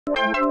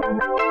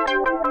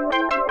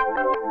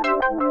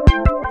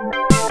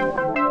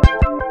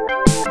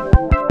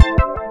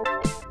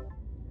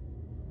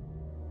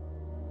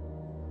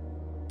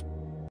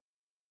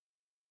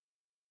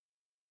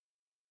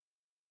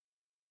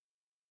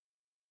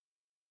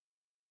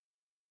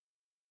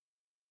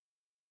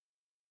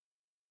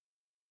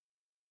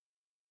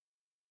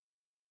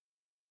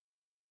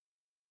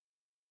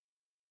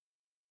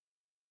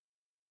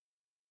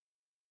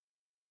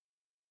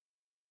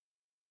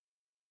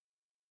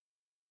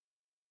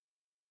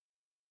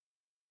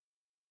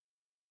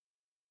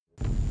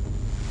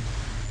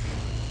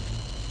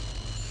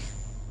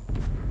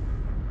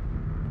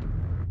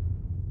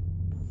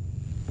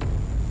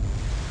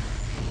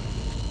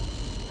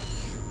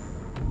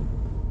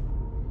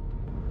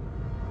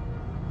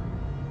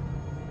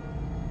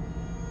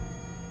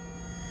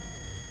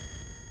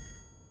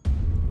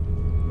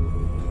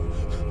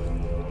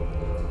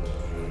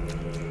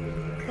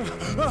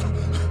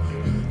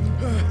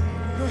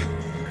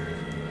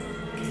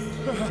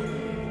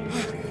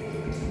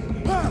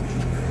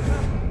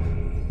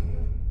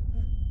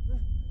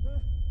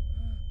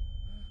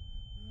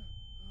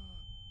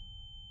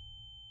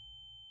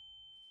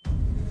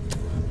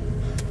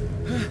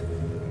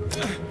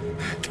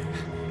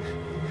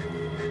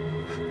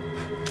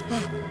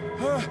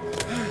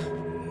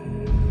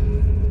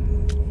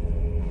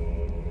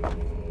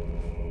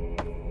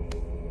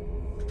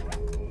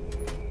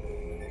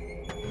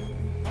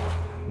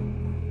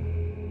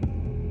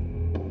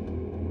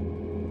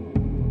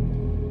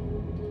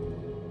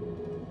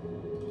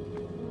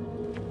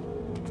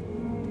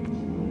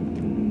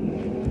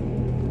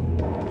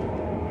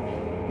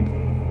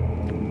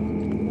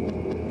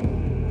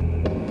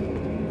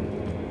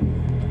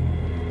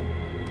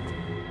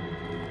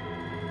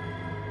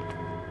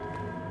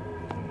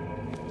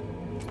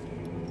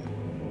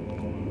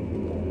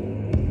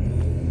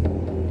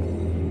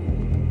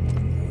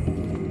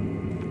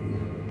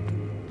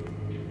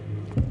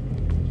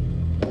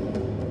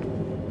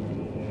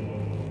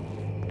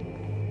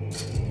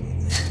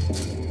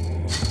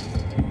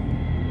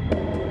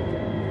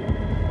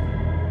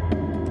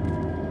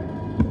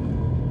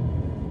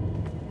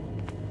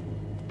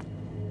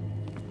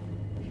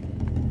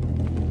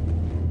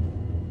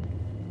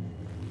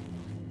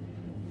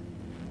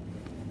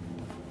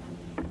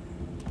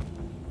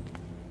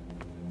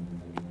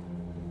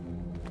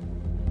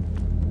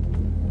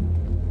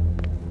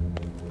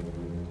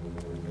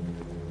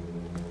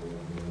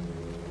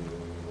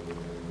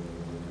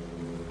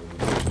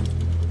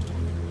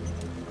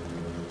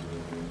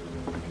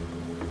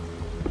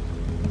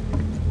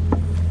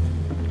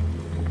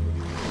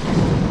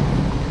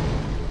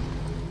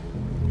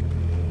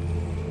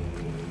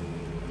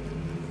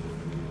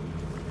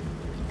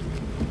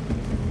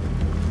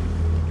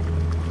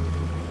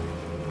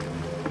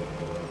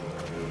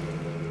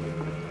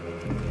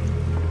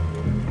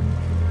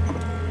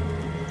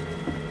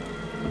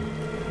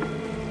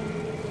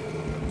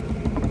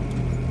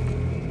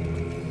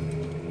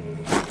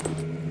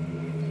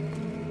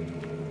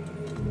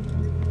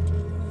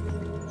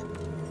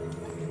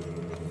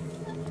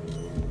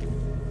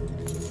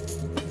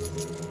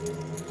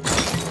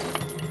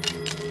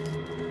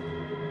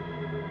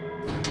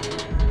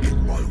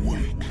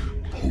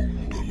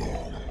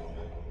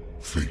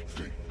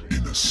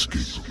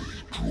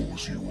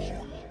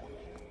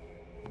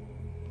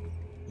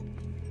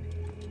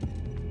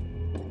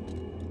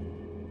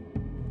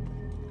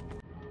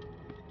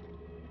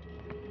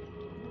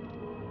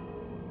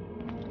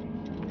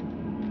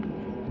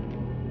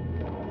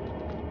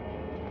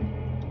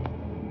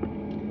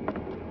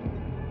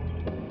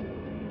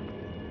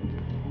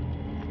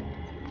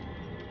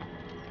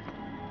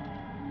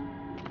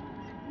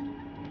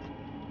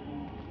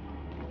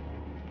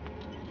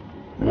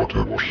What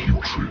a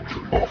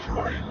putrid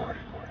offering.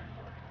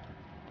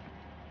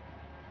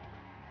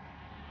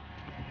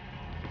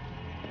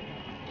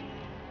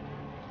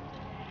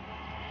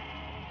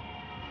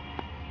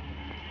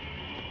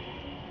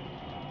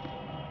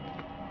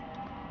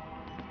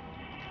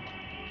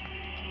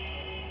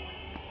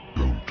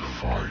 Don't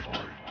fight.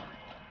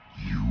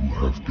 You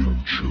have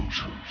been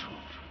chosen.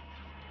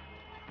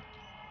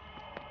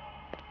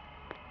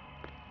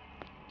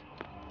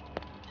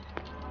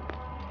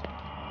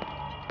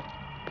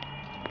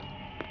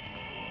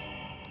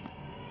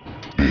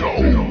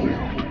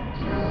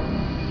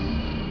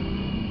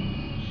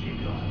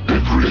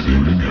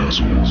 Everything has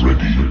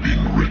already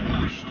been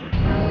written.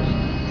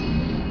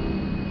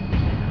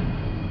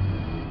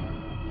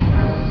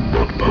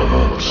 But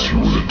perhaps you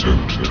will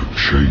attempt to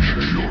change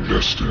your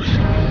destiny.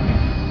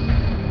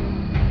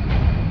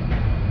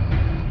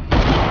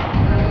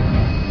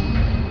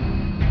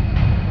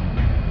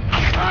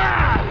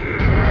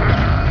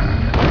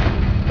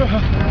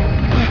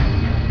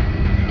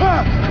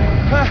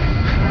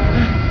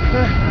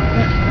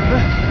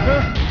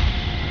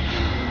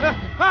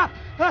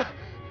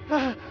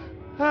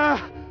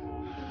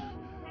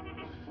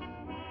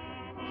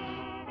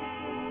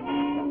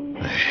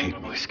 I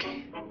hate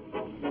whiskey.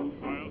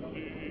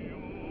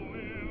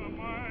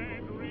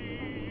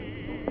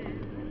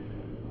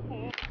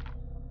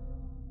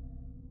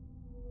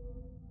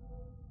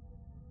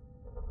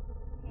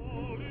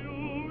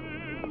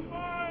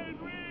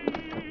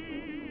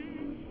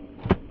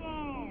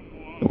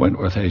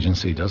 Wentworth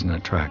Agency doesn't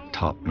attract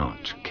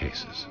top-notch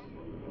cases.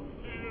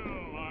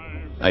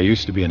 I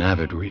used to be an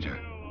avid reader.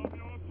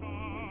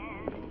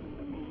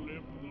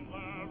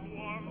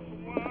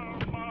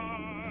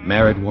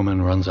 Married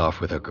woman runs off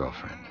with her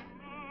girlfriend.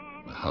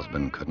 The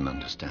husband couldn't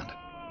understand it.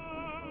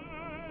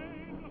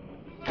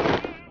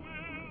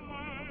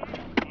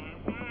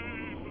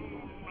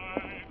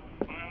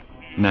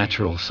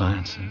 Natural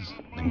sciences,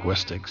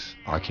 linguistics,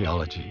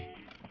 archaeology.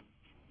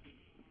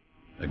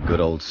 A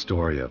good old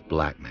story of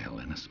blackmail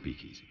in a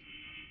speakeasy.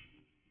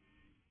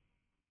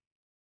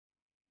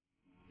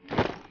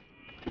 It's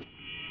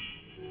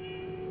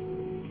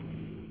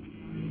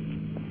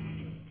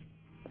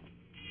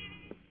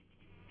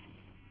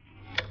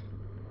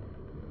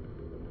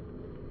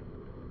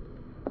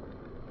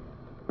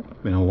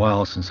been a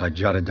while since I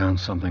jotted down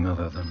something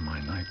other than my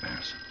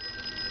nightmares.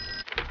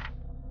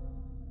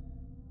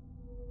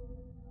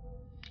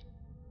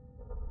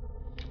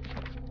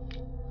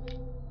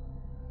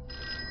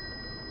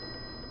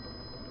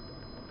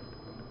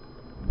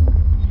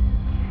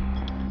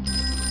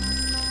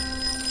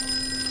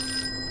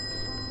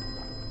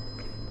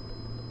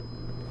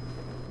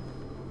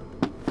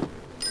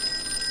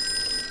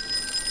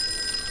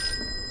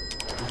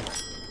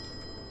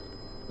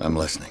 I'm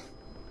listening.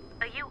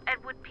 Are you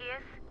Edward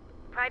Pierce,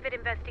 private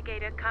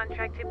investigator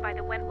contracted by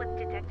the Wentworth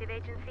Detective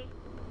Agency?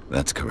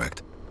 That's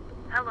correct.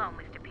 Hello,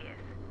 Mr. Pierce.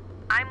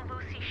 I'm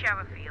Lucy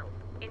Sherifield,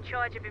 in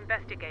charge of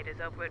investigators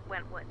over at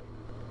Wentworth.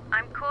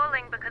 I'm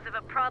calling because of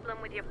a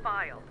problem with your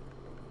file.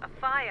 A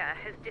fire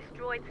has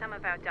destroyed some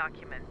of our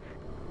documents.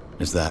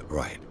 Is that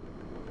right?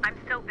 I'm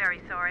so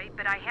very sorry,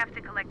 but I have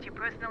to collect your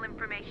personal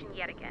information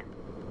yet again.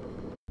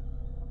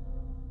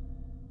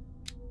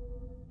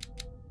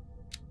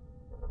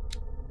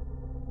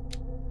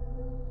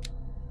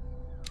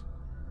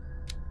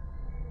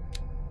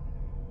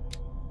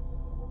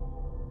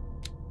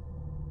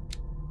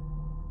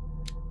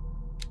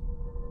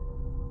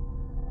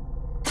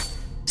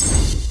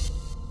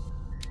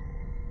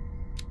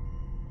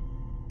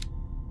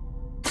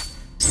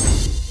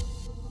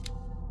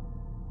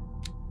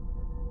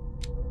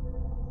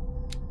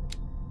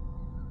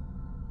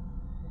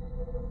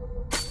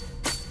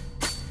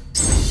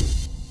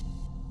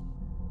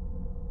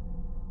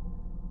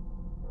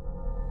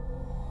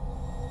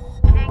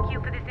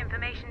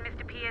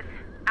 Mr. Pierce,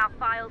 our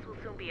files will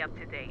soon be up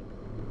to date.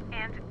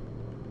 And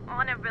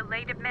on a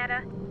related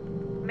matter,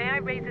 may I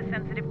raise a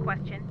sensitive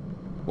question?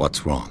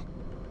 What's wrong?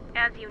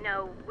 As you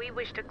know, we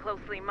wish to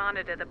closely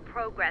monitor the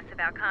progress of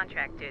our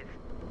contractors.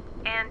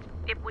 And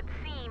it would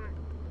seem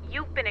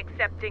you've been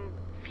accepting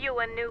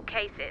fewer new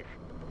cases.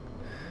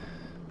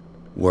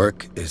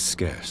 Work is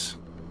scarce.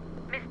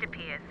 Mr.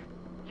 Pierce,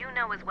 you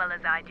know as well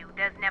as I do,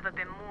 there's never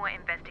been more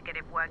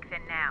investigative work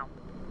than now.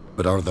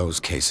 But are those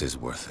cases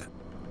worth it?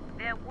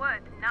 They're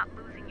worth not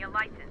losing your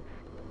license.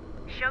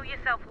 Show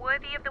yourself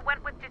worthy of the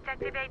Wentworth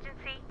Detective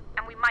Agency,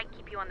 and we might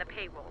keep you on the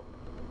payroll.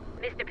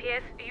 Mr.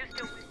 Pierce, are you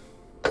still...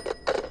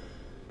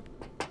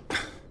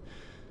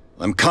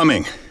 I'm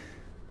coming!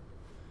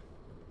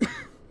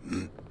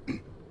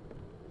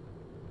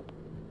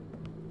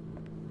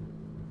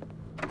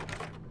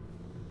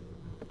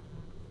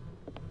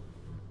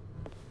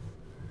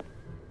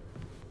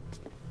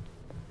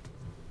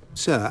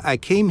 Sir, I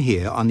came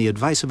here on the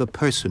advice of a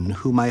person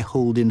whom I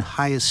hold in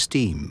high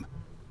esteem,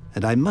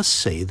 and I must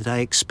say that I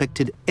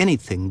expected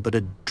anything but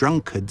a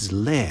drunkard's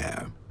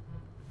lair.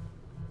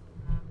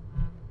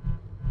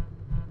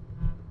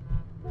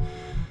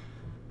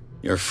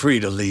 You're free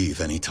to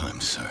leave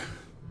anytime, sir.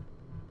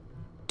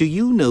 Do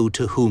you know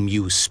to whom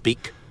you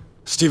speak?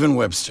 Stephen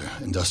Webster,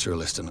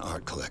 industrialist and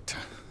art collector.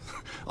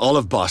 All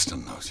of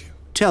Boston knows you.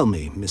 Tell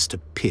me, Mr.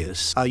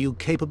 Pierce, are you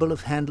capable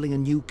of handling a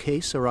new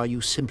case, or are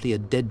you simply a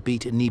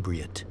deadbeat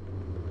inebriate?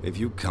 If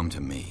you come to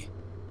me,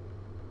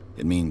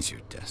 it means you're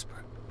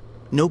desperate.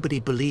 Nobody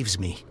believes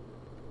me.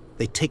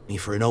 They take me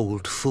for an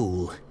old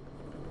fool.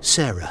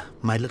 Sarah,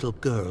 my little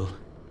girl,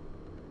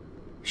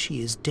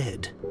 she is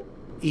dead.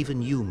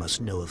 Even you must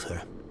know of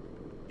her.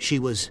 She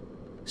was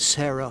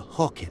Sarah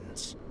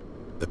Hawkins.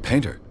 The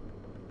painter?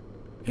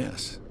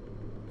 Yes.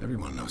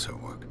 Everyone knows her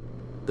work.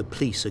 The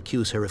police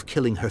accuse her of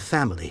killing her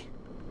family.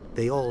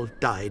 They all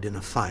died in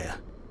a fire.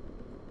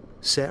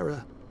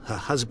 Sarah, her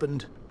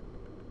husband,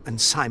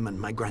 and Simon,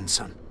 my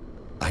grandson.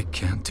 I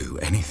can't do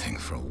anything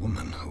for a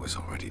woman who is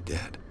already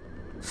dead.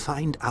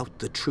 Find out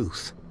the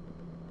truth.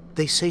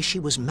 They say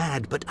she was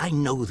mad, but I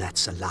know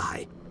that's a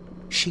lie.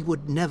 She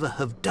would never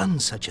have done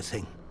such a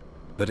thing.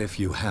 But if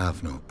you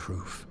have no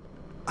proof...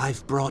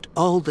 I've brought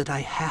all that I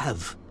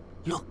have.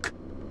 Look.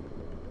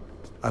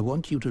 I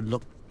want you to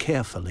look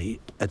carefully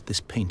at this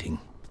painting.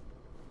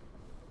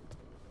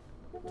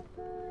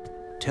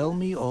 Tell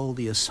me all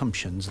the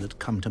assumptions that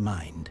come to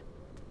mind.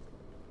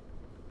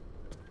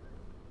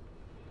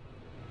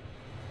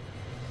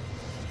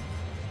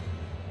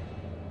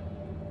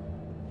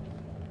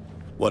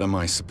 What am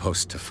I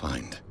supposed to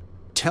find?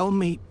 Tell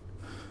me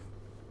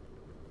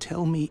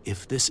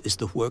if this is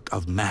the work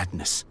of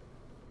madness.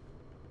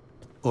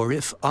 Or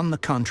if, on the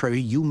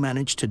contrary, you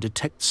manage to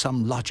detect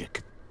some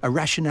logic. a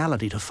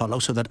rationality to follow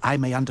so that I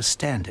may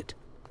understand it.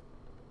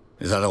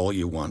 Is that all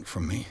you want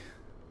from me?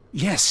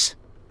 Yes,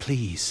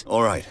 please.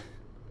 All right.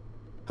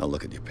 I'll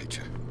look at your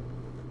picture.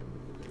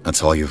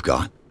 That's all you've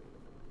got?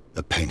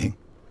 The painting?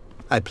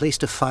 I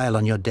placed a file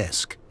on your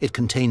desk. It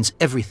contains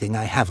everything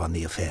I have on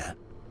the affair.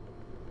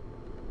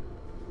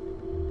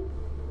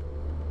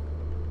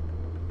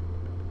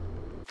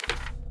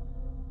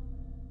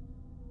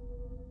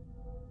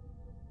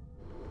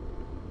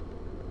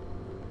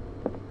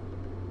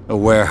 A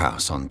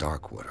warehouse on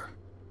Darkwater.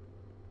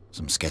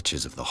 Some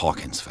sketches of the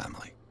Hawkins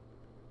family.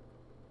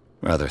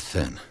 Rather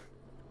thin.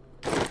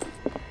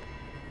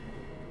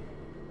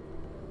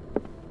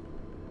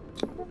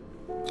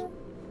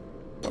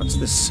 What's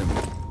this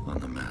symbol on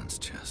the man's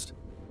chest?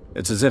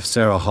 It's as if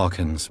Sarah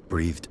Hawkins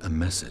breathed a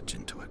message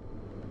into it.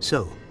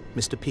 So,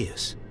 Mr.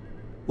 Pierce,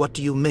 what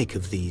do you make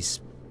of these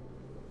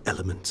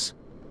elements?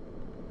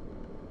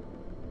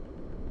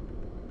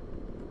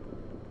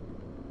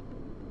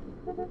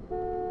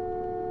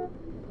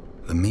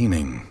 The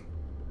meaning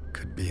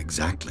could be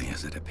exactly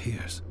as it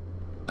appears.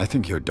 I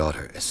think your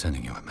daughter is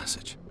sending you a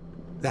message.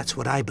 That's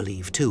what I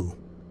believe, too.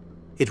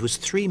 It was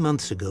 3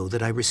 months ago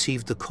that I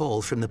received the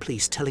call from the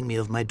police telling me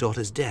of my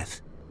daughter's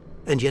death.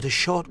 And yet a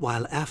short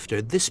while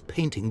after, this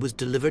painting was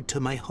delivered to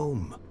my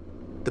home.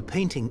 The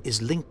painting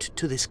is linked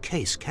to this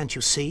case, can't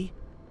you see?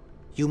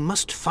 You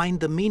must find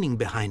the meaning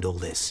behind all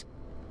this.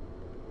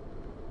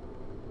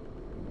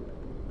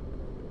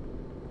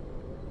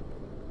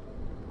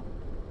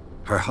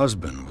 Her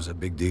husband was a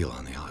big deal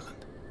on the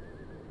island.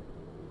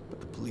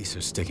 But the police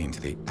are sticking to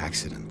the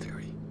accident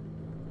theory.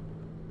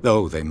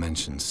 Though they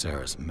mentioned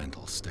Sarah's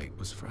mental state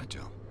was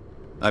fragile.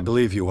 I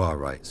believe you are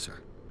right,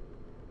 sir.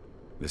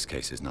 This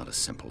case is not as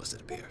simple as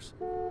it appears.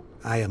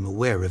 I am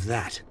aware of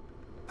that.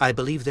 I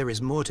believe there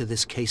is more to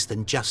this case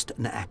than just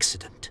an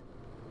accident.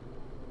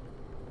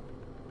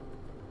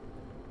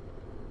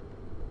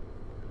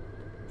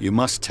 You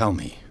must tell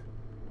me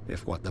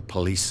if what the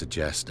police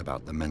suggest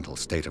about the mental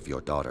state of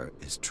your daughter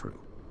is true.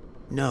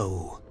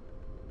 No.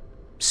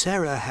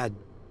 Sarah had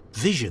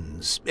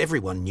visions.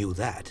 Everyone knew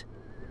that.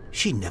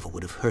 She never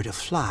would have hurt a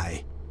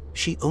fly.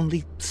 She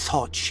only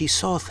thought she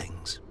saw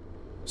things.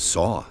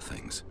 Saw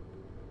things?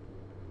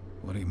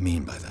 What do you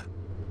mean by that?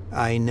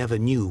 I never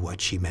knew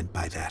what she meant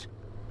by that.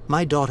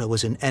 My daughter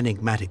was an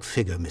enigmatic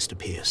figure, Mr.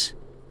 Pierce.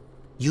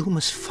 You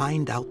must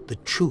find out the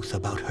truth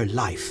about her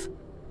life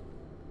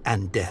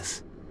and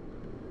death.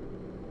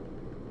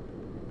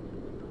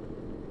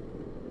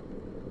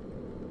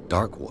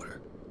 Darkwater.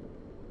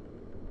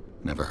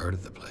 Never heard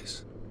of the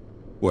place.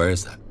 Where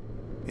is that?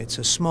 It's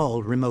a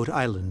small, remote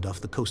island off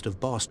the coast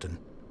of Boston.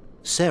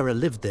 Sarah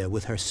lived there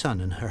with her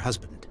son and her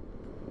husband.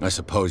 I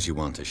suppose you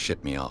want to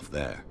ship me off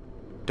there.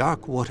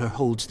 Darkwater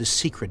holds the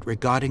secret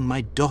regarding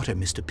my daughter,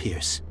 Mr.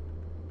 Pierce.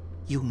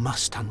 You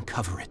must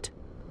uncover it.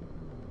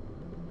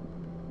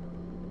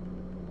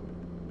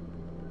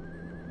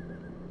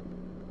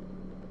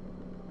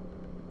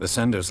 The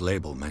sender's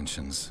label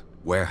mentions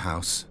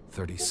Warehouse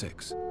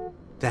 36.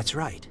 That's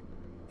right.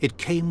 It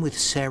came with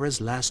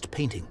Sarah's last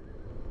painting.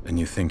 And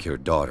you think your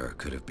daughter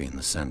could have been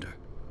the sender?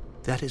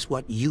 That is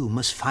what you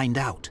must find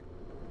out.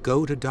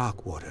 Go to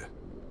Darkwater.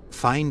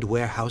 Find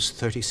Warehouse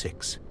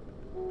 36.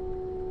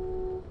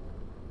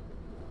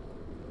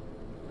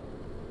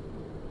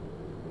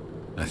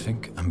 I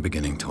think I'm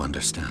beginning to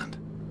understand.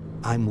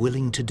 I'm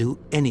willing to do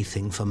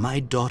anything for my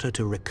daughter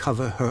to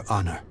recover her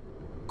honor.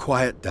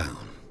 Quiet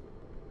down.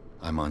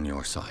 I'm on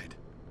your side.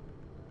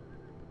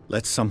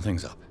 Let's sum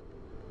things up.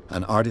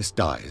 An artist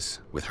dies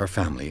with her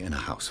family in a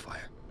house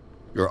fire.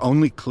 Your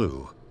only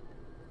clue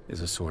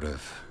is a sort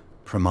of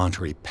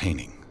promontory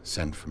painting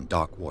sent from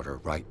Darkwater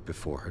right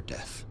before her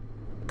death.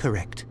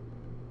 Correct.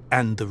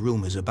 And the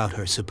rumors about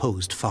her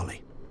supposed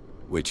folly.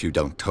 Which you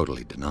don't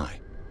totally deny.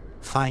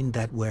 Find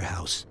that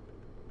warehouse.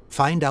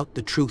 Find out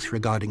the truth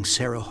regarding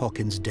Sarah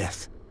Hawkins'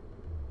 death.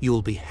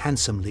 You'll be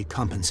handsomely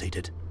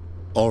compensated.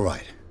 All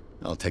right.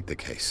 I'll take the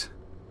case.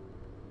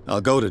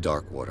 I'll go to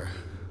Darkwater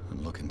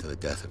and look into the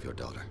death of your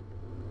daughter.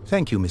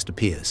 Thank you, Mr.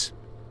 Pierce.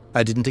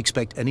 I didn't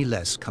expect any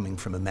less coming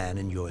from a man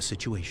in your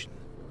situation.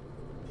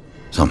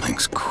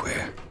 Something's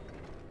queer.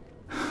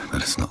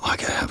 But it's not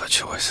like I have a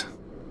choice.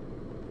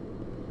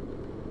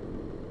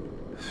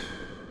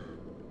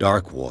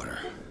 Darkwater.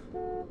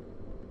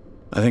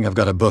 I think I've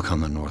got a book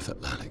on the North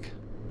Atlantic.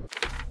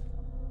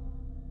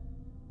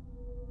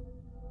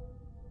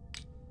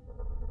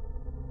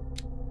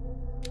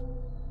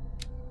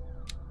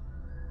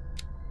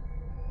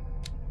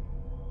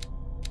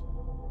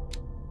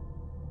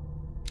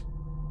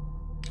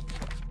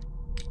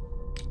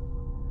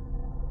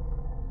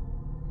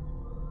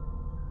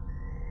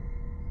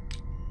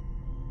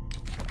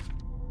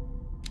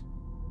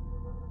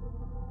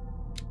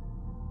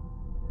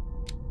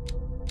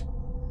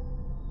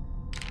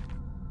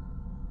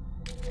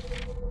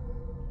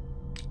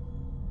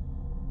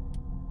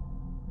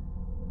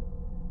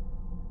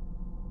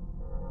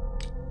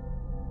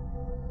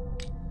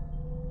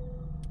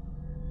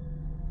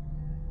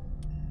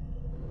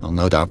 I'll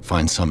no doubt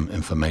find some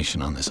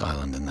information on this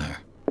island in there.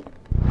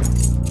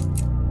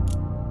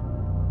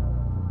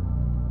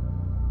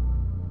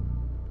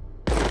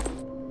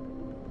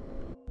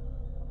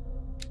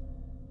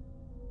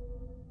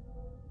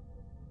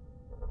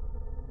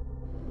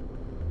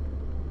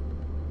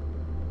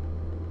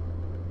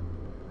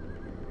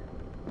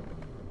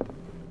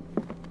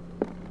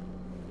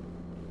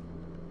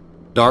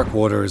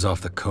 Darkwater is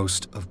off the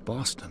coast of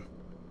Boston,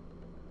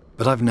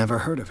 but I've never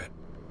heard of it.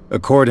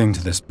 According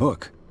to this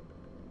book,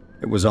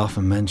 it was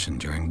often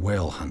mentioned during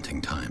whale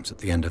hunting times at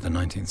the end of the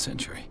 19th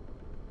century,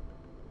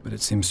 but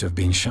it seems to have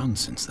been shunned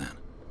since then.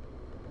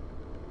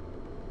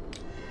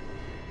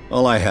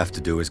 All I have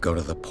to do is go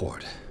to the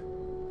port.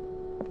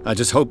 I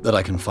just hope that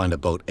I can find a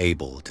boat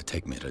able to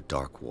take me to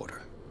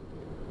Darkwater.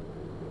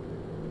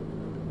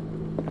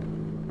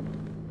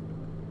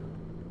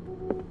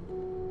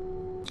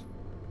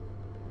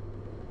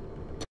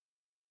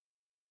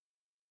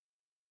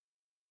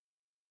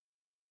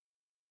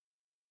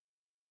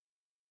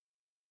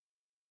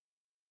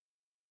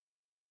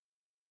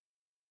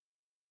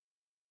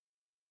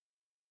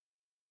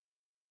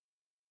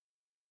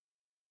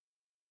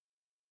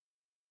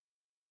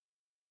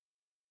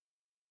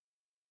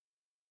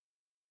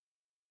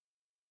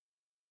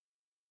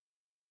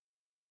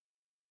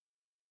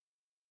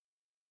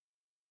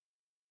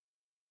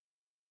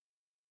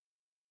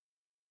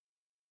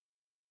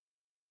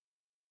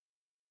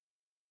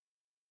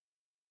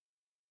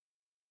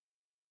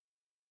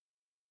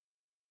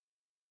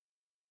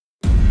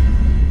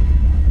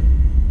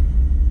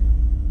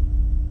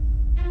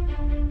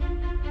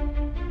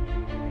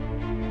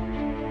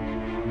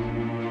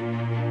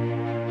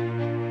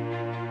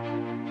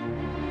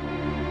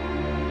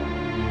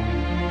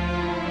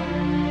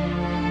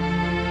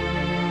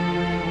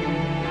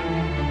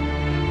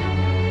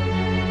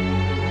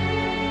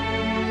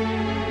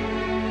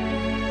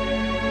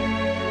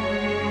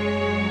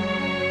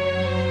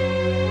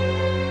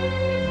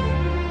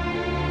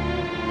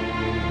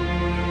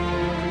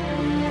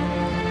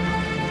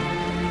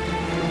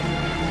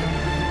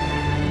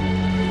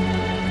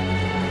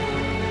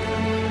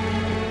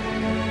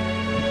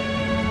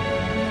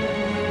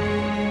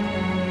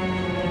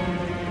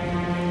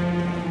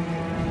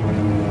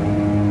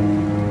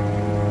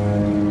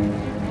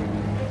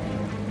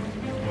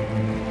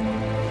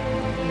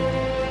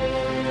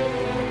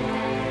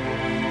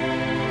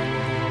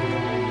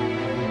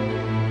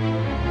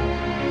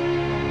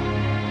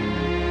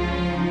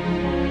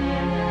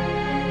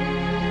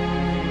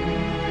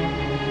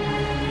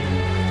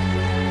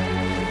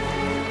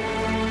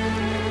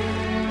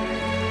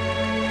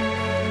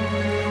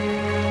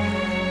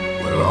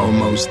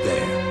 Almost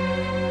there.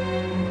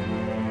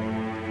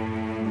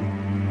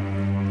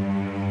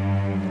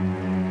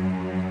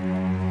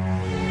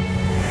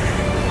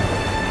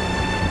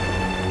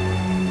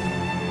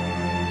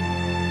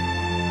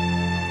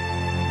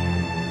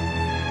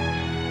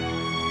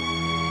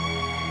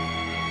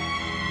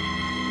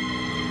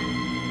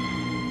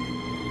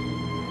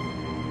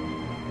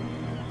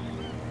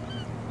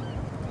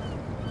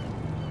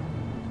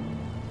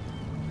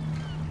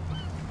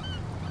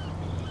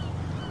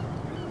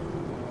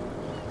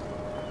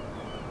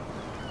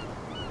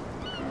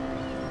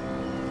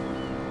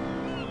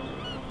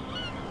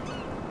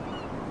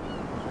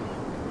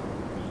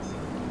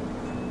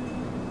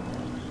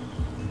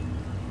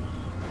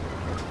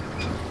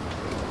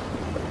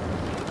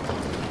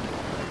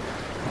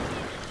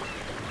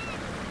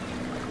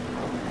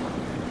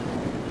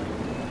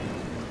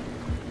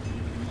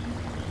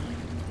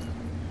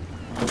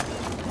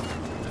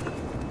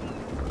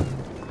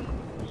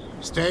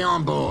 Stay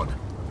on board.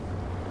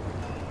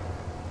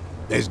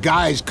 There's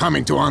guys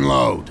coming to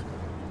unload.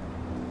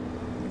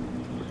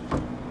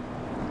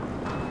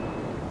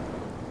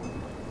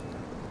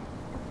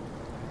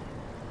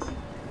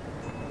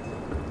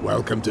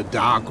 Welcome to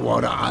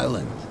Darkwater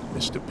Island,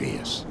 Mr.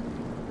 Pierce.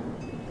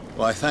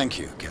 Why, thank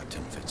you,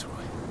 Captain Fitzroy.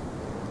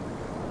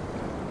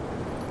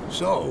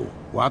 So,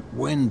 what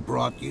wind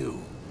brought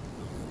you?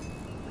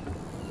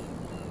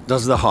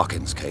 Does the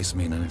Hawkins case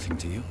mean anything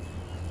to you?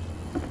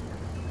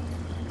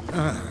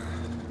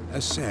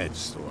 A sad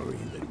story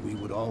that we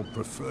would all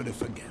prefer to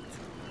forget.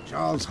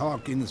 Charles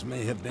Hawkins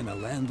may have been a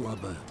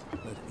landlubber,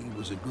 but he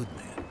was a good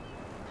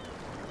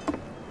man.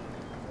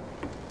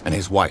 And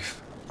his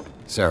wife,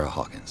 Sarah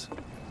Hawkins.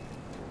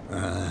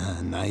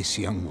 A nice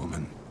young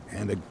woman,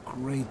 and a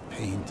great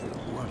painter.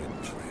 What a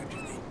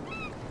tragedy.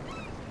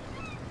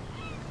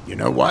 You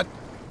know what?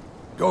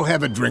 Go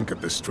have a drink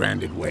at the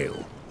Stranded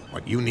Whale.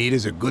 What you need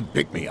is a good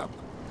pick-me-up.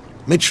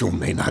 Mitchell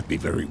may not be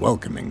very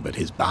welcoming, but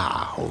his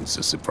bar holds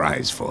a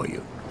surprise for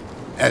you.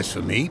 As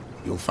for me,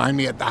 you'll find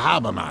me at the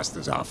Harbor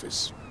Master's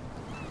office.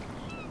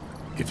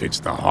 If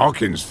it's the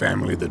Hawkins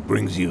family that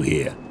brings you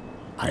here,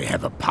 I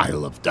have a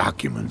pile of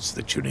documents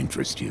that should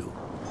interest you.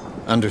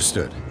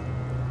 Understood.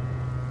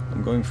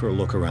 I'm going for a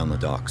look around the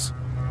docks.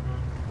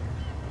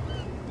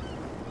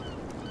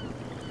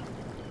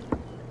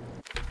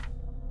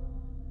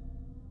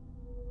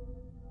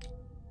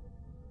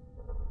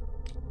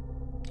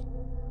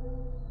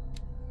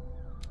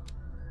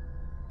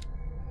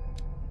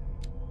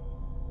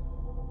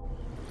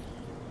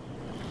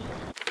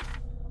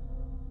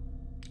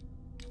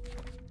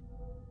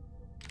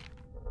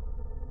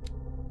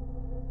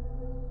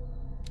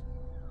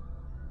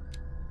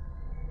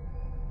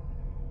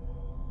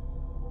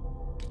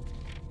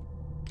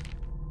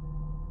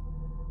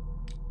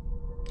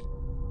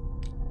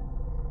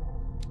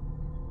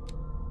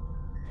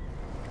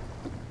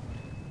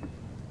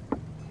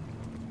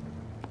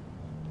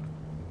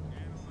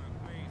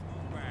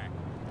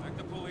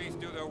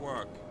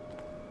 work.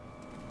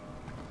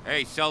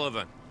 Hey,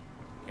 Sullivan.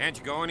 Can't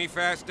you go any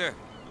faster?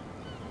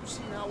 You've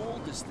seen how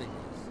old this thing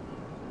is.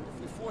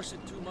 If we force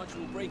it too much,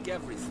 we'll break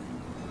everything.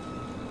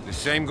 The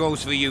same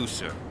goes for you,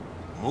 sir.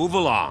 Move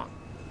along.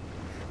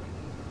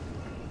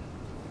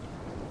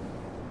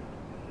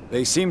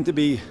 They seem to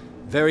be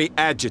very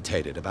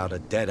agitated about a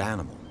dead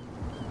animal.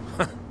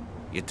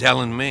 You're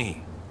telling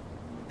me?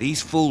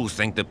 These fools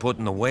think that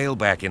putting the whale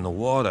back in the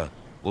water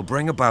will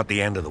bring about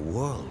the end of the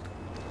world.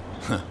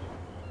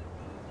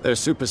 They're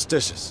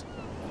superstitious.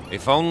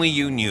 If only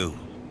you knew.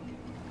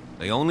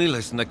 They only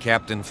listen to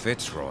Captain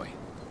Fitzroy.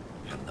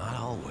 And not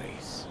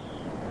always.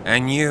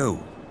 And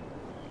you.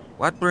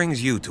 What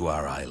brings you to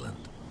our island?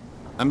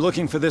 I'm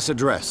looking for this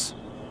address.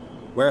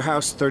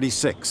 Warehouse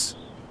 36,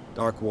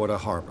 Darkwater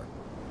Harbor.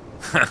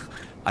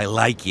 I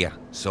like you,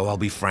 so I'll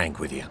be frank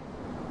with you.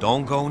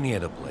 Don't go near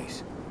the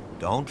place.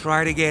 Don't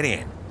try to get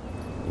in.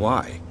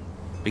 Why?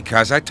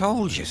 Because I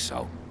told you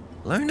so.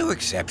 Learn to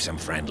accept some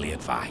friendly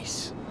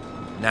advice.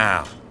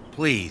 Now,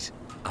 please,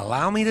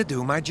 allow me to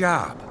do my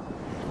job.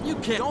 You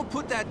can't... Don't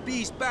put that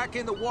beast back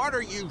in the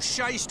water, you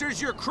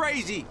shysters! You're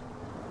crazy!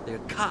 They're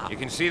cops. You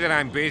can see that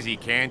I'm busy,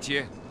 can't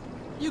you?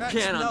 You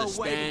can't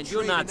understand.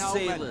 You're not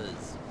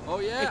sailors. Oh,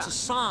 yeah? It's a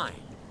sign.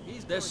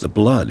 The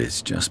blood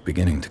is just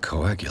beginning to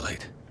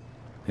coagulate.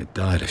 It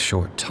died a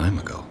short time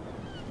ago.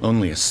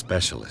 Only a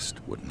specialist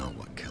would know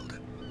what killed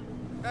it.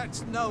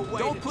 That's no way.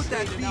 Don't put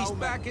that beast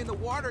back in the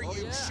water,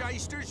 you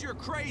shysters! You're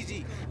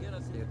crazy!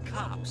 They're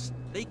cops.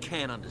 They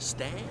can't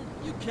understand.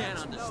 You can't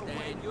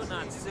understand. You're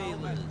not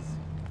sailors.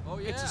 Oh,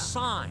 yeah? It's a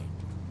sign.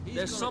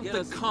 There's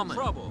something coming.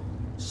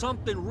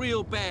 Something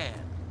real bad.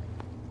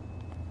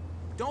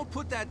 Don't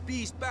put that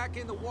beast back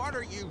in the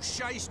water, you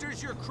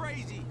shysters! You're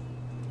crazy!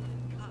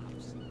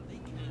 Cops, they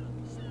can't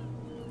understand.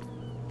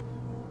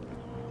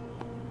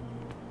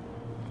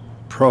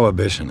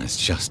 Prohibition is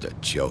just a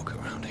joke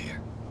around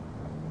here.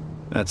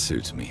 That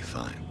suits me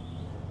fine.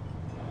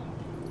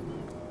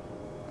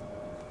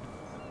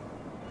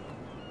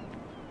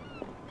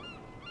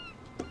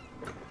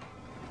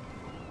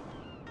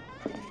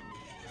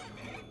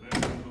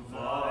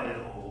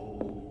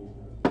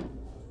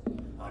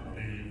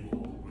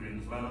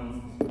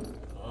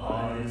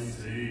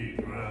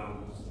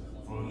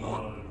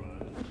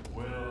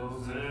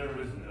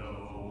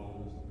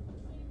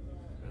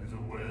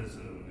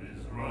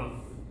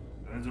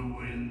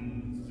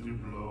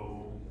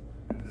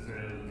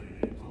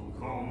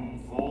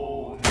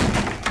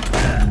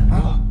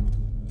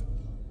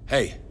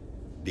 Hey,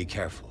 be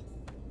careful.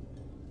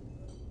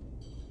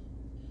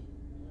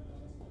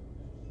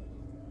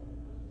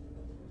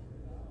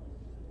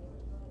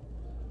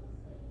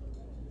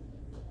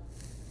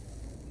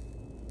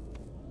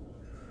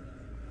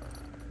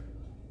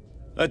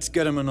 Let's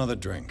get him another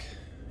drink.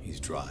 He's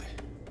dry.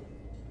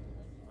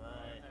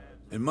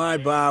 In my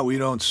bar, we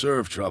don't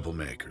serve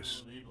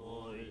troublemakers.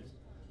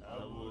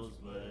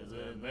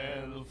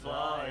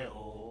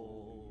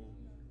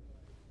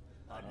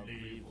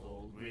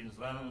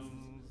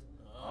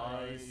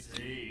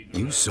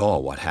 You saw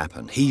what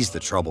happened. He's the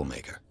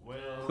troublemaker.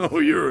 Oh,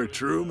 you're a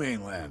true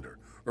mainlander.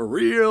 A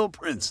real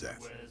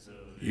princess.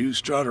 You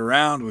strut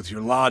around with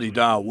your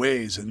la-di-da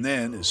ways, and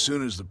then, as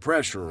soon as the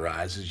pressure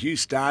arises, you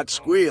start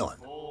squealing.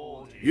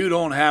 You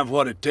don't have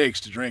what it takes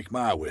to drink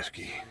my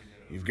whiskey.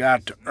 You've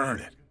got to earn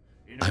it.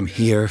 I'm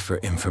here for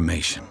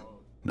information,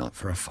 not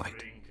for a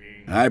fight.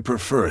 I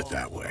prefer it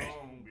that way.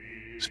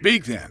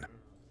 Speak then.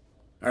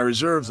 I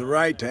reserve the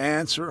right to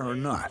answer or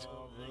not.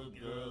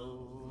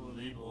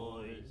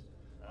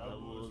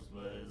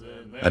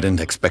 I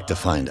didn't expect to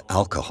find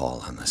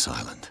alcohol on this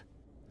island.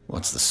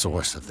 What's the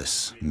source of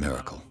this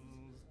miracle?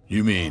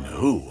 You mean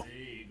who?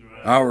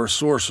 Our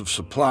source of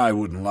supply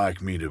wouldn't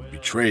like me to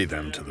betray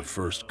them to the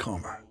first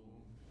comer.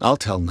 I'll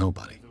tell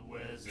nobody.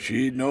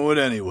 She'd know it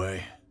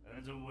anyway.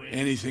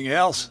 Anything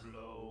else?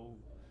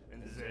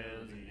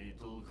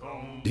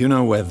 Do you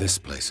know where this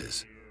place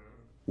is?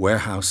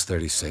 Warehouse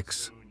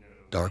 36,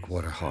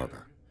 Darkwater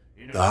Harbor.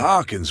 The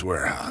Hawkins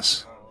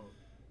warehouse.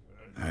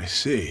 I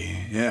see,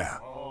 yeah.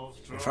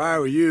 If I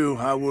were you,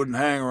 I wouldn't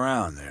hang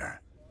around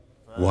there.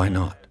 Why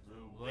not?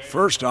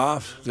 First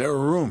off, there are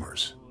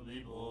rumors.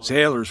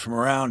 Sailors from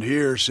around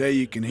here say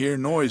you can hear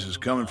noises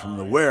coming from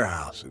the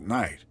warehouse at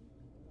night.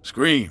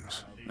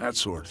 Screams, that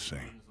sort of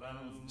thing.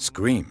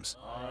 Screams?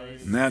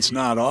 And that's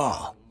not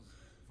all.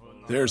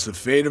 There's the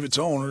fate of its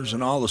owners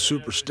and all the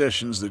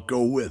superstitions that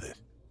go with it.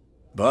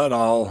 But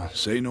I'll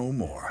say no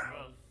more.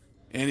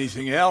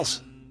 Anything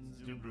else?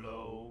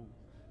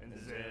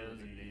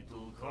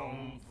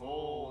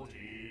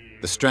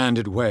 The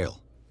stranded whale.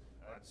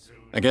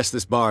 I guess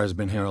this bar has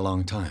been here a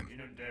long time.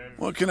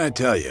 What can I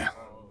tell you?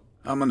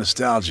 I'm a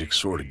nostalgic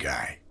sort of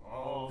guy.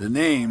 The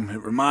name,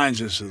 it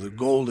reminds us of the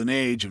golden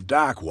age of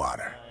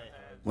Darkwater,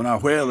 when our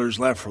whalers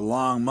left for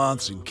long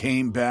months and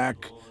came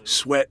back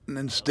sweating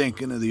and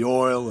stinking of the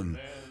oil and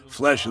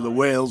flesh of the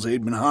whales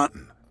they'd been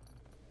hunting.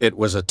 It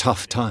was a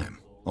tough time,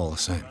 all the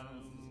same.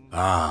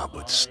 Ah,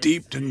 but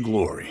steeped in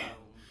glory.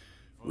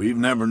 We've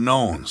never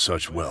known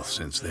such wealth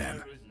since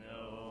then.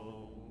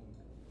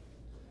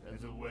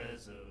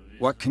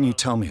 What can you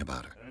tell me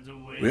about her?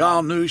 We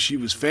all knew she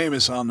was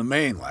famous on the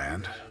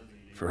mainland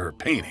for her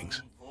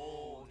paintings.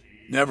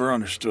 Never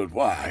understood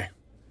why.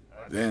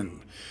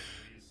 Then,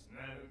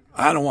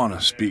 I don't want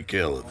to speak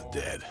ill of the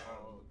dead.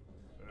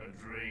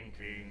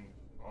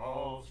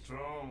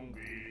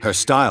 Her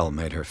style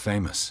made her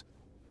famous.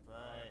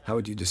 How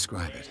would you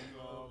describe it?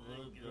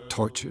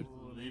 Tortured?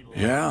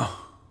 Yeah,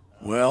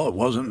 well, it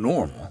wasn't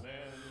normal.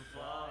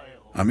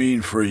 I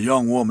mean, for a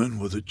young woman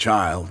with a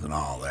child and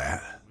all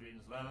that.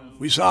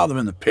 We saw them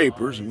in the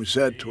papers and we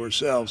said to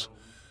ourselves,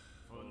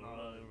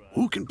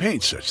 who can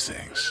paint such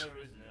things?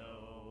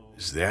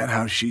 Is that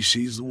how she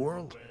sees the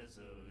world?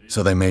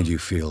 So they made you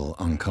feel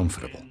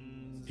uncomfortable?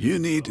 You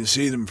need to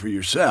see them for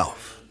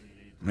yourself.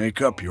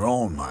 Make up your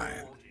own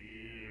mind.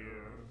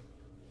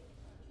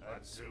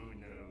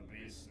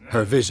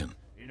 Her vision,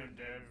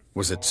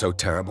 was it so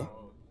terrible?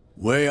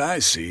 Way I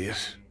see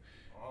it,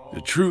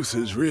 the truth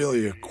is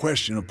really a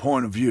question of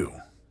point of view.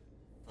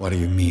 What do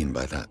you mean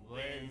by that?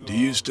 Do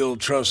you still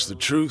trust the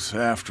truth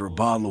after a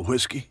bottle of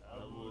whiskey?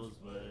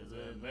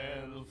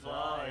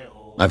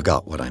 I've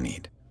got what I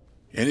need.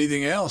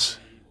 Anything else?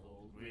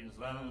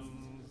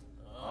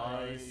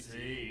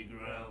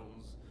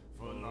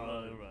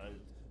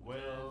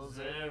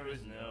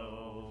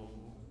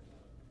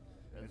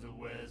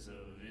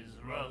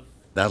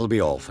 That'll be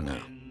all for now.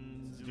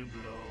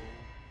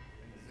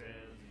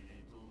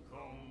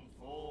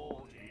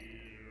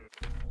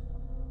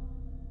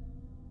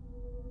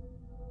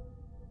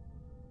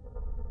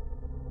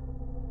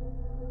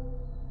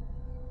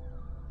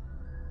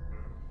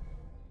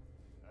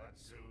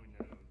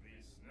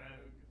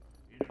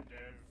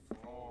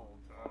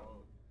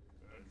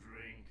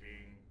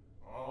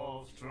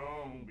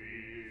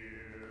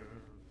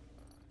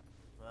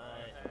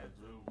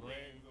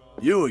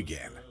 You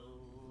again.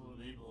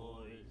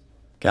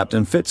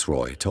 Captain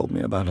Fitzroy told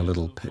me about a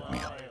little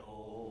pick-me-up.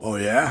 Oh,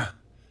 yeah?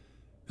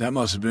 That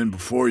must have been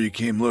before you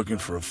came looking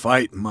for a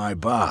fight in my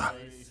bar.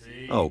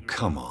 Oh,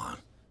 come on.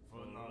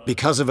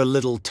 Because of a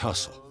little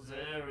tussle.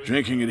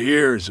 Drinking it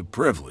here is a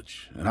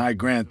privilege, and I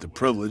grant the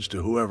privilege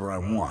to whoever I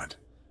want.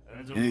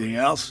 Anything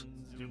else?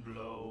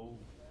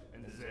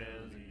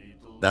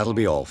 That'll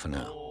be all for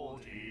now.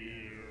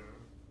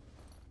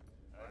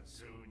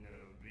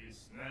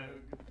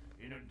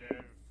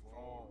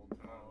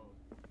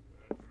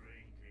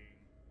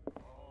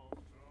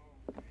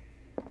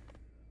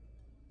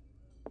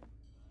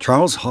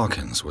 Charles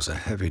Hawkins was a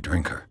heavy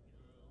drinker.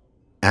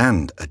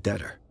 And a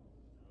debtor.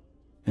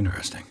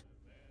 Interesting.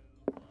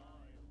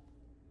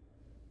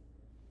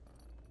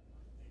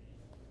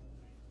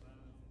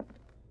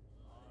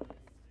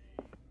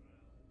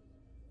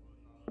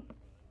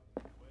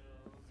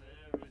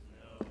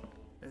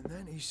 And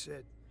then he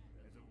said,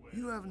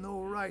 "You have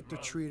no right to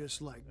treat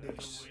us like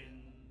this."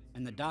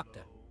 And the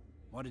doctor,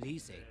 what did he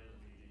say?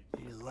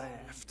 He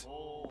laughed.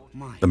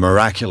 The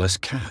miraculous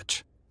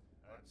catch.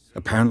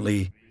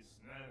 Apparently,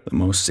 the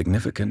most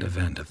significant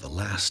event of the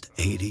last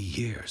 80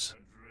 years.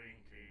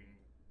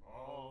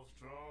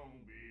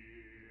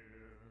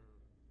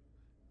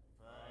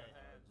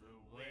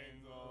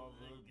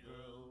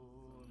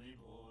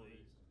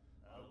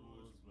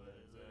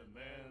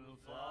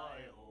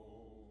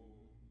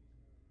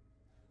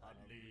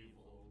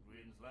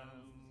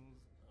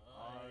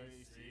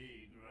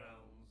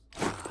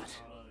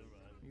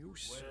 You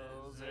said.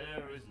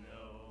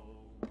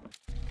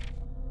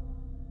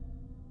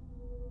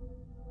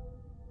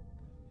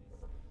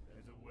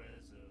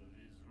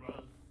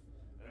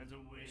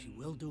 She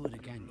will do it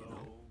again, you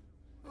know.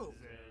 Oh.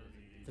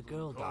 The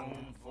girl doctor,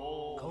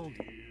 Goldie.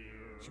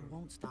 She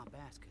won't stop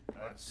asking.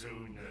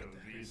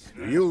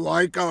 Do you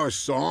like our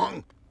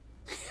song?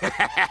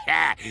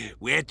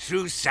 We're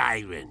true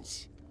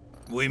sirens.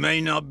 We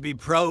may not be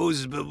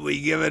pros, but we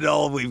give it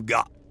all we've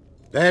got.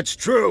 That's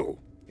true.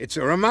 It's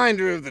a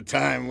reminder of the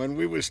time when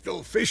we were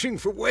still fishing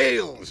for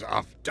whales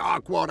off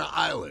Darkwater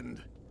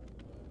Island.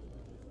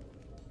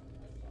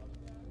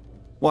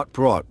 What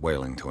brought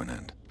whaling to an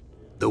end?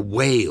 The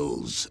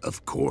whales,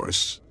 of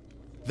course.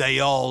 They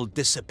all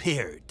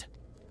disappeared.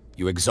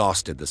 You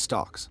exhausted the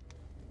stocks.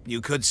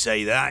 You could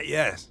say that,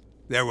 yes.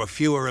 There were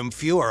fewer and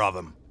fewer of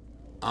them.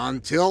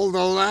 Until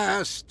the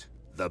last,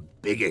 the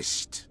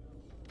biggest.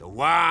 The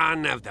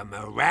one of the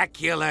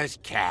miraculous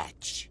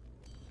catch.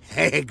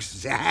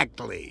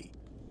 Exactly.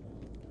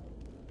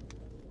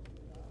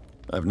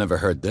 I've never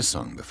heard this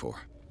song before.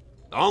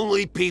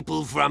 Only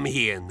people from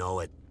here know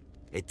it.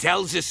 It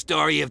tells the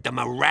story of the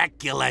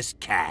miraculous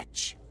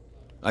catch.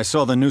 I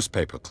saw the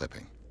newspaper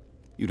clipping.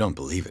 You don't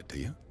believe it, do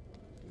you?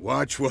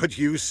 Watch what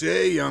you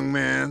say, young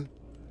man.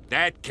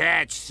 That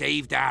catch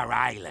saved our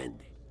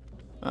island.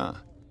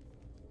 Ah.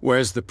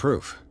 Where's the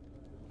proof?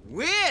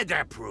 We're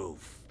the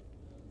proof.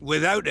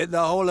 Without it,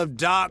 the whole of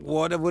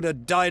Darkwater would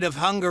have died of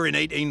hunger in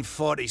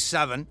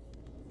 1847.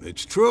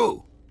 It's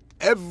true.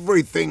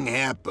 Everything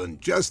happened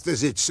just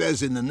as it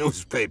says in the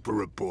newspaper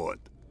report.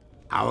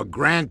 Our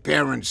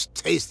grandparents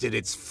tasted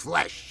its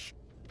flesh.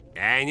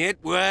 And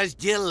it was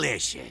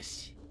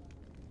delicious.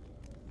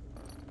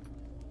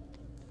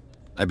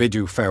 I bid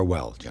you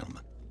farewell,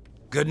 gentlemen.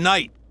 Good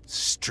night,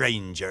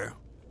 stranger.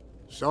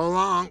 So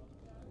long.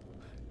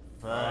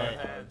 If I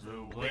had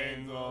the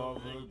wings of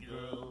a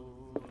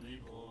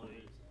girly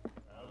voice,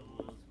 I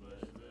was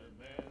better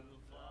than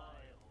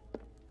fly.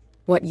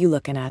 What you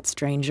looking at,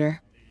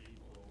 stranger?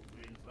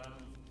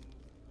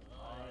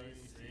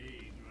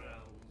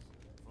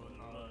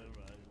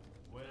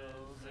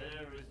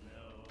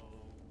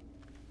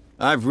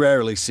 I've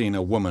rarely seen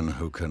a woman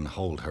who can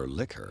hold her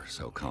liquor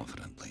so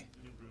confidently.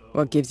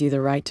 What gives you the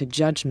right to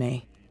judge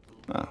me?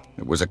 Ah,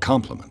 it was a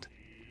compliment.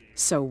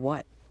 So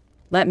what?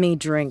 Let me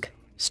drink,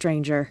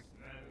 stranger.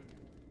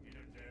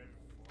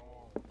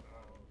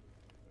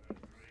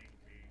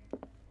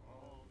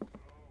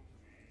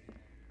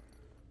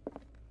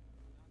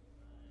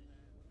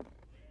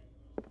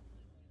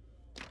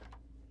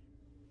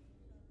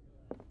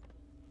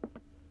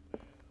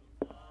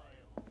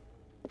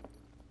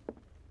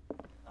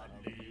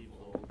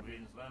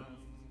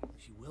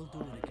 She will do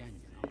it again,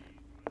 you know.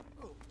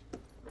 Oh,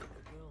 the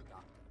girl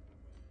doctor.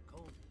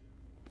 Cold.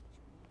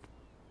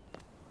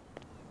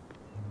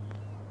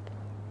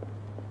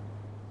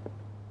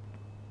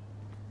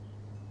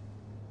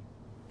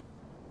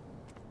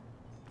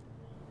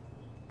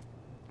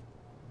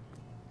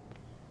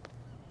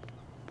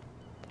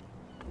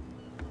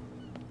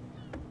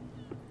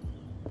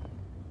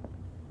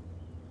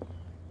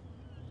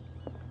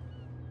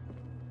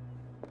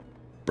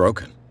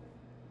 Broken.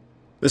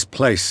 This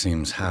place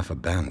seems half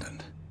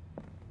abandoned.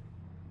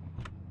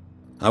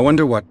 I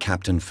wonder what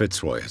Captain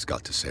Fitzroy has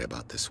got to say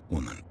about this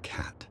woman,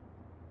 Cat.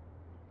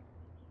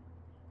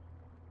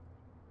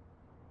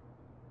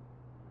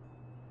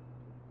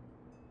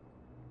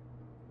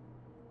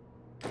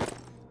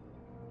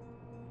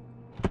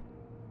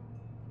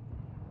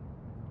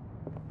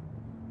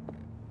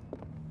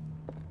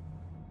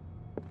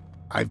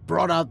 I've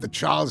brought out the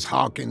Charles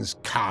Hawkins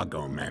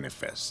cargo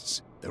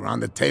manifests. They're on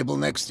the table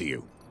next to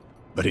you.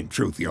 But in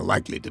truth, you're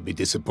likely to be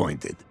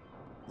disappointed.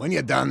 When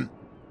you're done,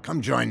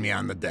 come join me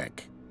on the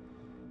deck.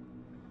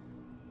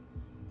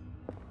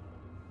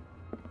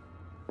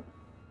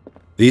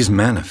 These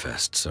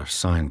manifests are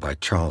signed by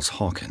Charles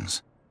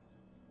Hawkins,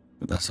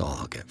 but that's all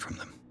I'll get from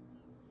them.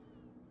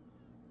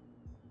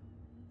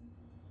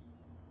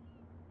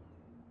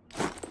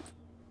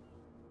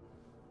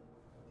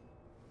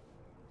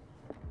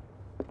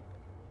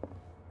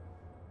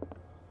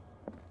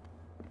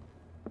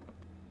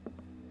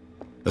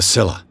 The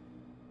Scylla.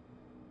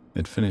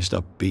 It finished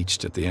up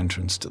beached at the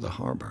entrance to the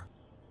harbor.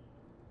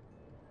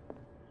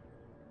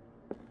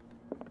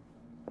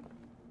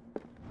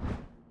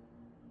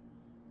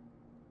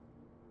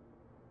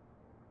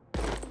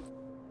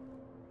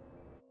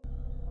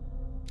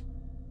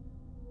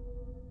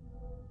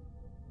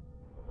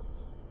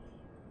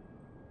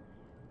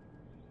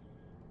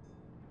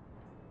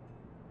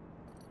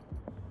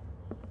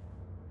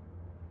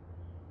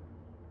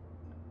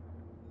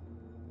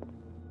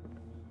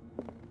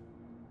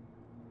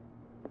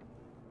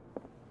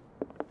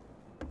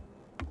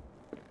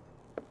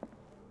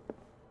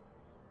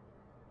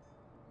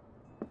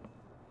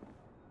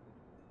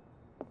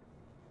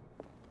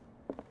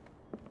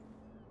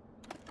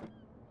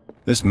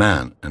 This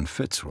man and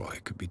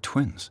Fitzroy could be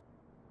twins.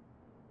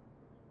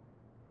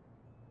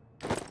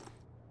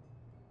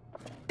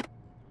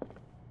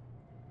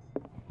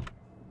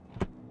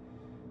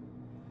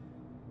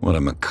 What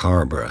a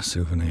macabre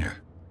souvenir.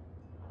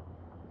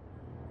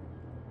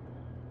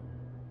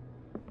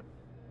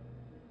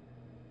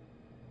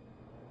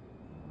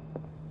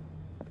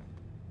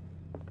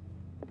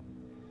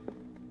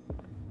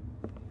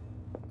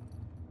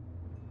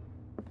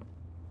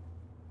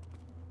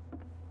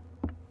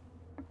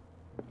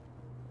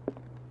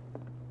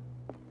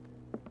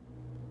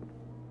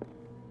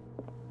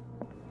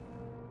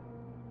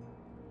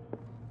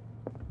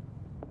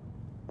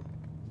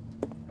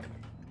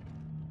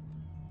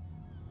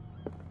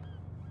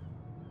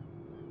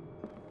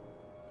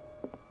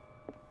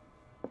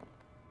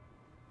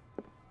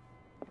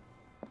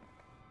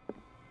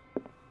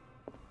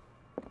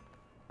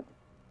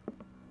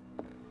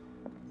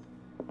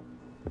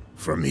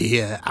 From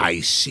here,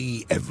 I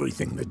see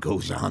everything that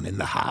goes on in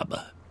the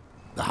harbor.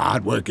 The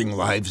hard-working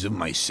lives of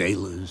my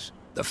sailors,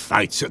 the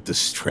fights at the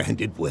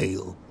stranded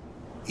whale.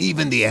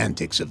 Even the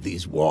antics of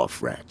these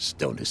wharf rats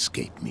don't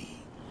escape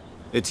me.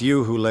 It's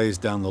you who lays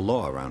down the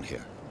law around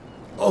here.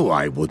 Oh,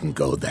 I wouldn't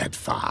go that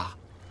far.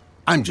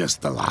 I'm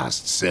just the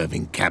last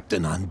serving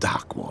captain on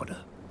Darkwater.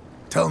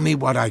 Tell me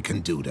what I can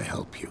do to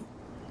help you.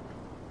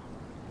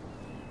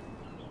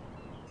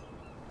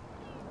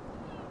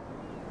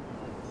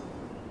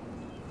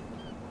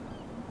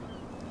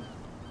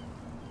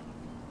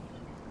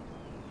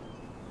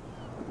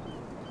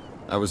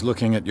 I was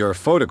looking at your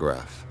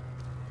photograph.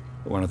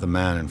 The one of the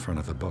man in front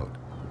of the boat.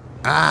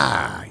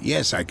 Ah,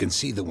 yes, I can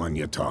see the one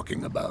you're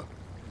talking about.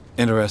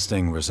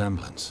 Interesting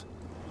resemblance.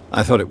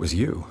 I thought it was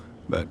you,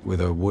 but with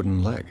a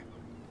wooden leg.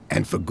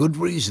 And for good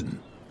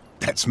reason.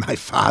 That's my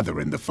father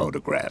in the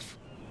photograph.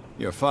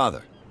 Your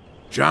father?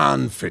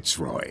 John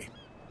Fitzroy,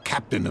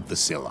 captain of the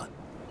Scylla.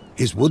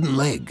 His wooden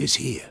leg is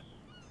here.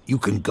 You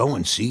can go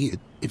and see it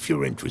if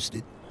you're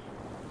interested.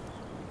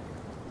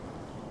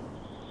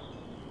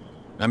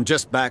 I'm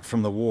just back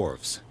from the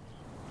wharves.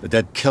 The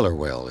dead killer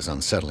whale is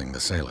unsettling the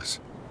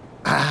sailors.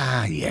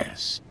 Ah,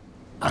 yes.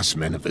 Us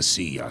men of the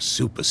sea are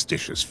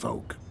superstitious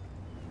folk.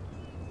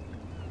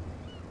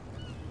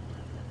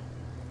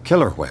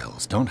 Killer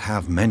whales don't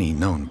have many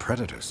known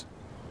predators.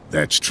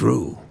 That's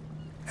true.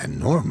 And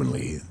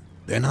normally,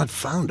 they're not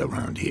found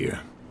around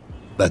here.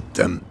 But,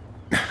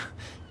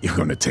 you're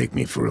gonna take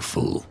me for a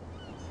fool.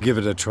 Give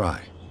it a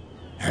try.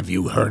 Have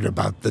you heard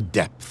about the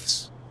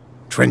depths?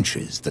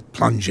 Trenches that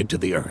plunge into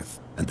the earth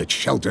and that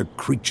shelter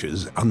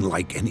creatures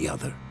unlike any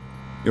other.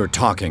 You're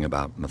talking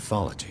about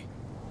mythology.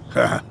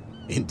 Ha!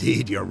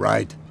 Indeed, you're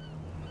right.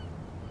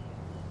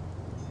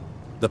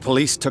 The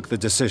police took the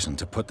decision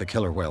to put the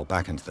killer whale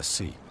back into the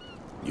sea.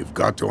 You've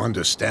got to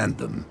understand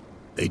them.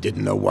 They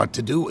didn't know what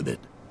to do with it.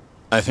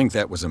 I think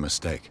that was a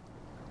mistake.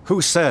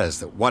 Who says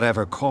that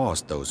whatever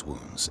caused those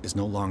wounds is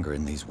no longer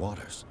in these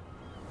waters?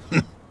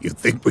 You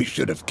think we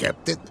should have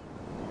kept it?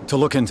 To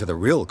look into the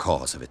real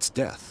cause of its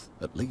death,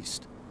 at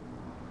least.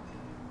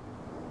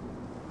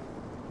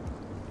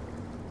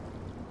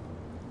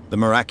 The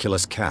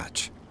miraculous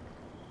catch.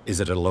 Is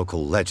it a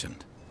local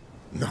legend?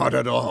 Not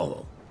at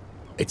all.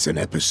 It's an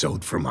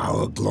episode from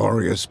our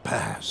glorious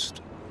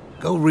past.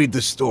 Go read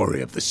the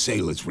story of the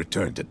sailor's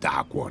return to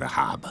Darkwater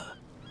Harbor.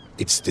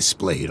 It's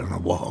displayed on a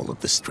wall of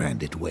the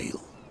stranded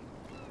whale.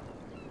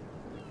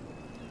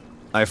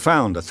 I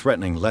found a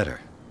threatening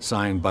letter,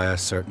 signed by a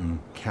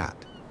certain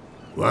cat.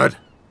 What?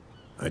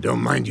 I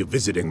don't mind you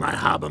visiting my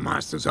harbor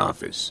master's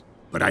office,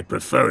 but I'd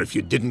prefer if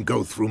you didn't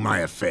go through my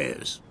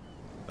affairs.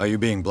 Are you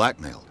being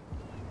blackmailed?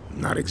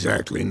 Not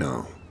exactly,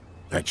 no.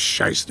 That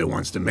shyster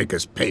wants to make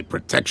us pay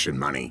protection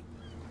money.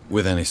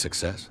 With any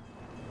success?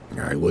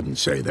 I wouldn't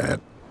say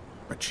that,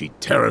 but she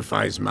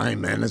terrifies my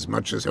men as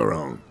much as her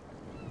own.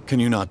 Can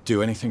you not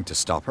do anything to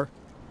stop her?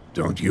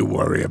 Don't you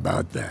worry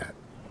about that.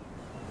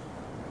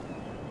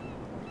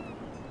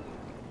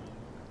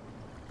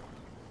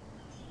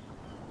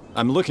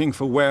 I'm looking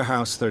for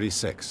Warehouse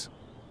 36.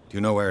 Do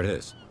you know where it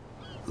is?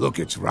 Look,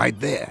 it's right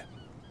there.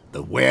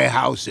 The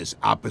warehouse is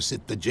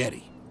opposite the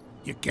jetty.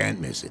 You can't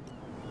miss it.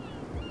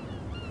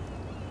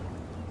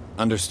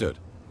 Understood.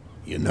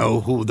 You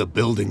know who the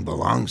building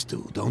belongs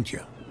to, don't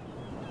you?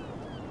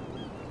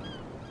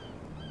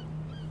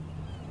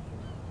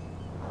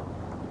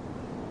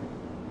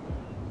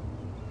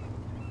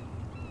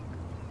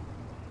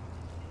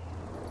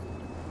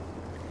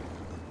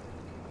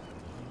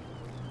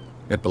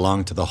 It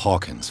belonged to the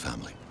Hawkins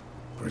family.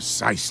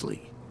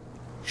 Precisely.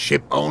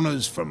 Ship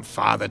owners from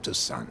father to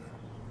son.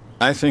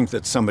 I think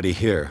that somebody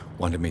here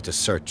wanted me to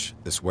search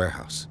this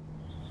warehouse.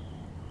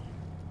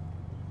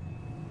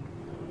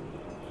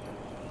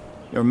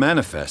 Your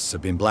manifests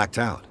have been blacked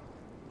out.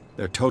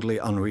 They're totally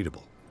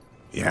unreadable.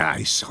 Yeah,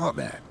 I saw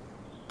that.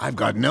 I've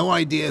got no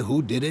idea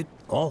who did it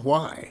or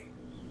why.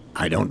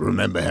 I don't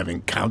remember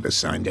having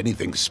countersigned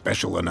anything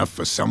special enough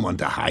for someone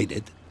to hide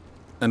it.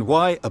 And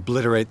why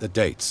obliterate the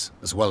dates,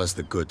 as well as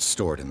the goods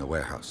stored in the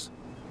warehouse?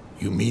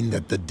 You mean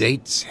that the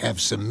dates have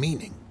some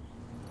meaning?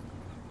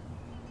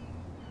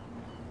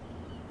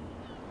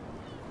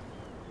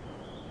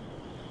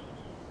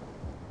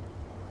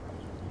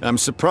 I'm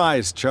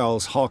surprised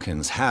Charles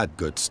Hawkins had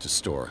goods to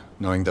store,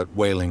 knowing that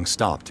whaling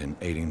stopped in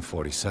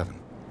 1847.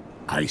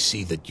 I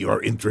see that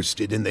you're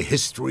interested in the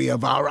history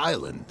of our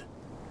island.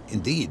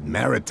 Indeed,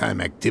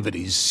 maritime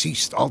activities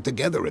ceased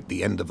altogether at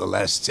the end of the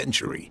last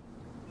century.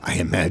 I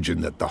imagine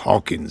that the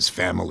Hawkins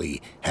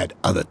family had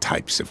other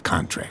types of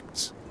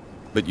contracts.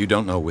 But you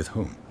don't know with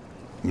whom?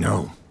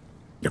 No,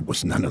 it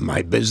was none of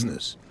my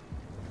business.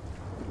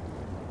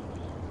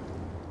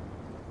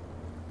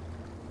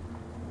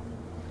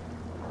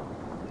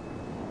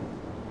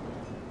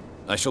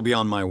 I shall be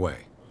on my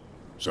way.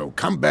 So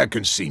come back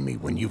and see me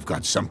when you've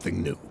got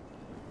something new.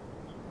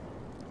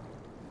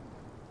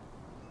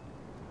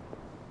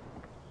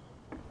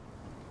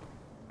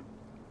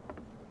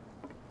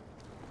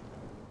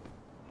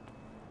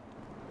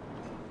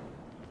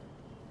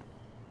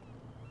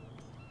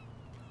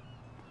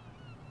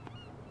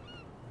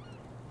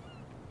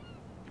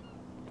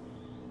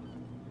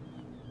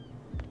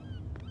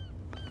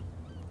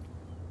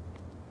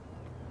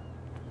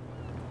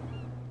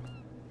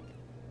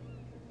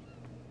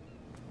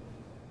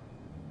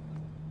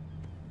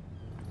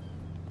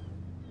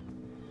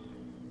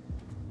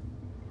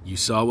 You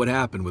saw what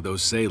happened with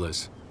those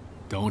sailors.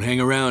 Don't hang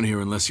around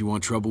here unless you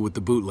want trouble with the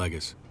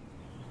bootleggers.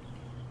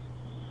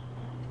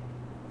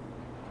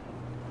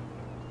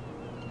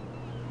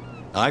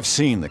 I've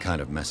seen the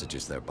kind of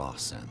messages their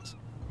boss sends.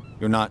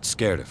 You're not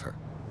scared of her?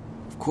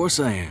 Of course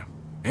I am.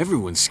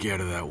 Everyone's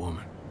scared of that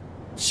woman.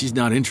 She's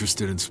not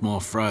interested in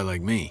small fry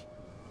like me.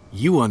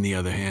 You, on the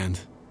other hand,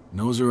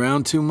 nose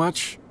around too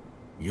much,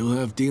 you'll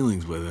have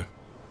dealings with her.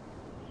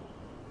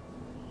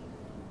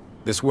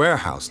 This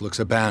warehouse looks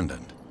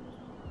abandoned.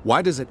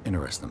 Why does it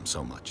interest them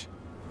so much?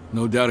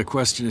 No doubt a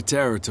question of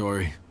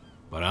territory,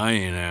 but I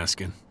ain't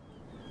asking.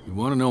 You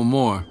want to know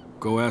more,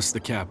 go ask the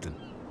captain.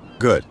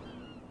 Good.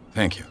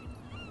 Thank you.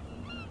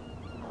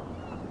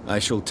 I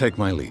shall take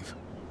my leave.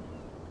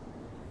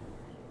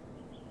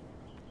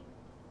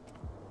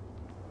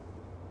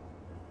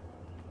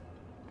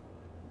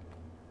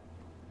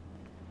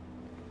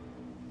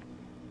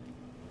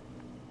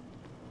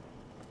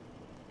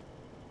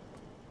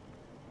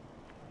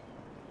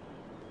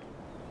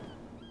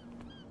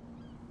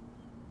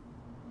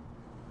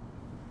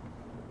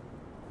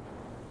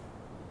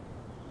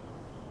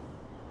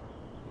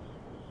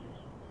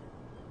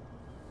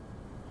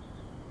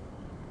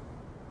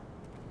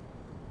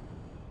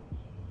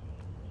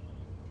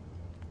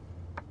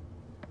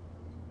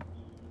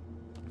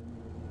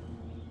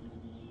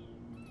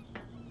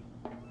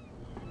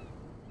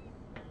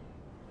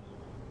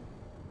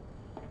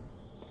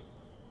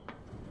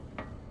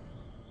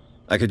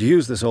 I could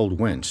use this old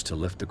winch to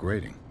lift the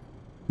grating,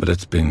 but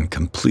it's been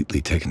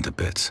completely taken to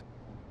bits.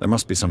 There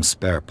must be some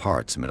spare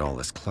parts amid all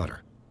this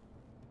clutter.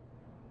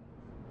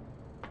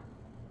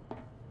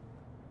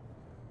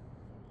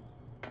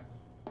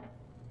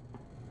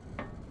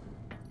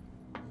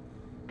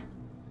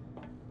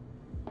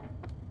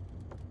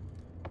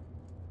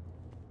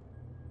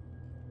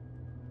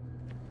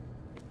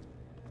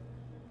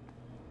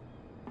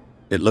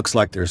 It looks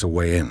like there's a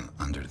way in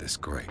under this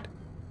grate.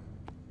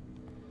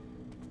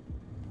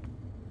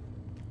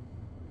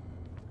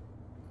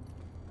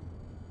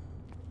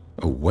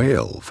 A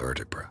whale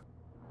vertebra.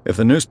 If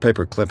the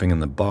newspaper clipping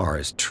in the bar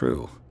is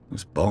true,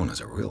 this bone is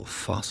a real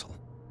fossil.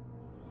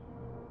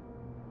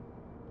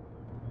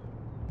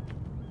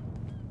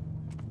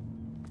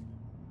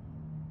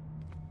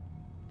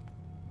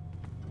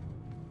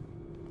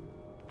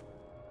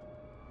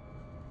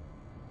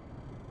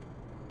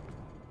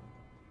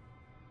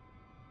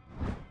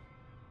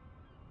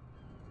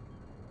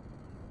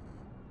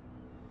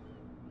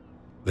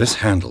 This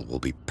handle will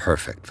be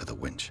perfect for the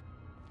winch.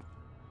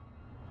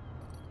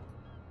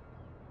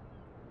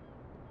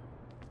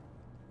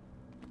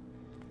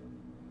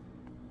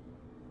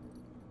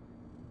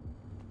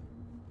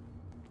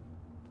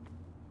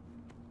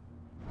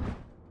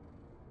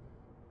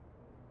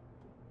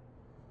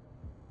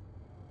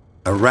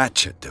 A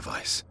ratchet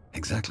device.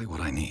 Exactly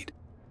what I need.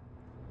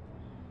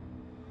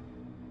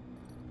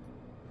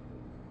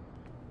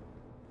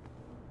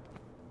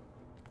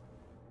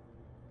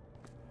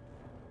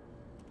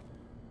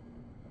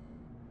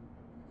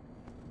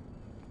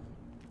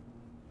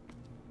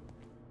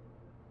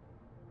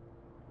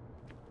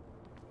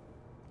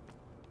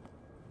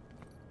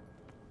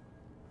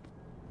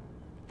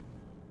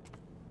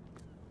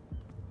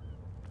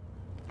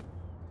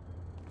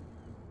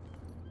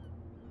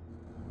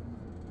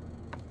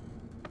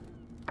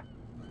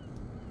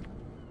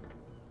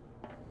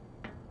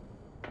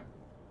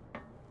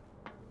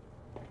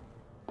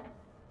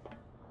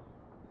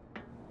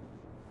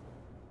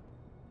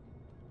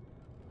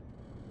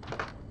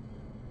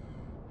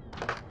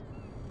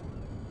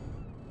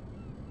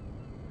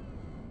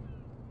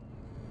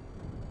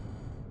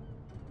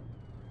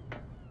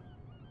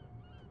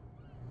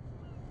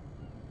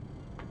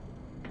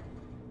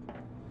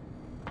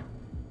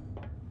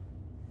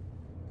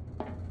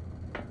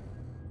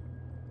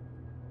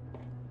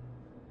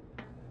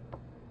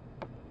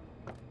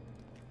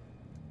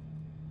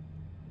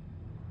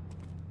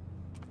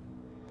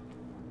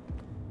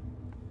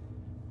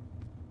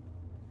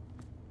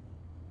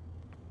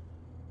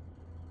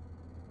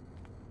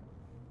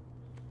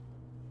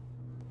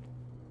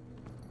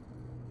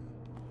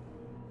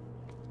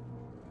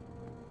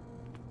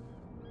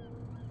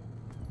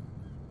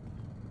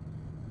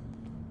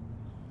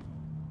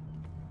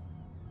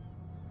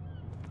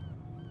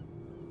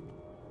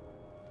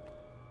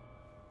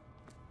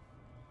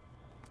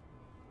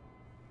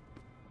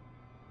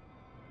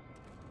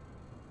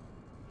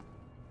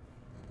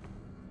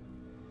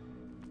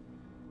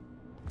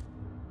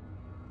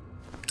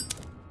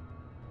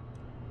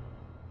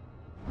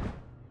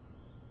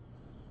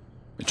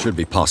 It should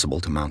be possible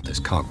to mount this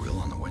cogwheel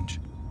on the winch.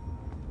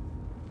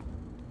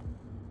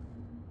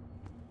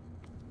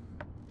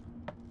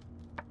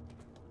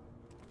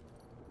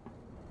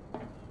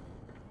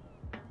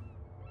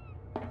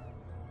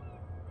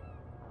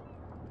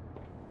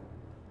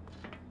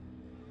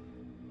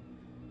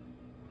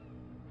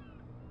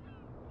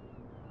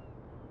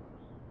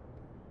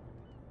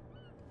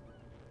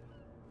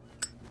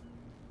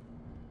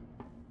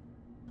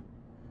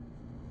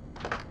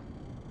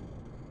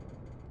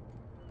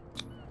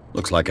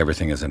 Looks like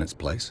everything is in its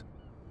place.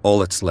 All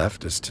that's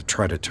left is to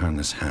try to turn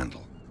this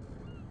handle.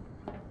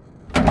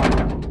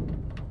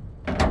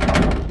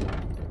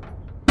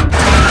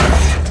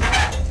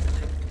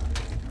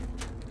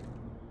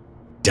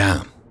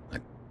 Damn, I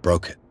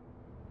broke it.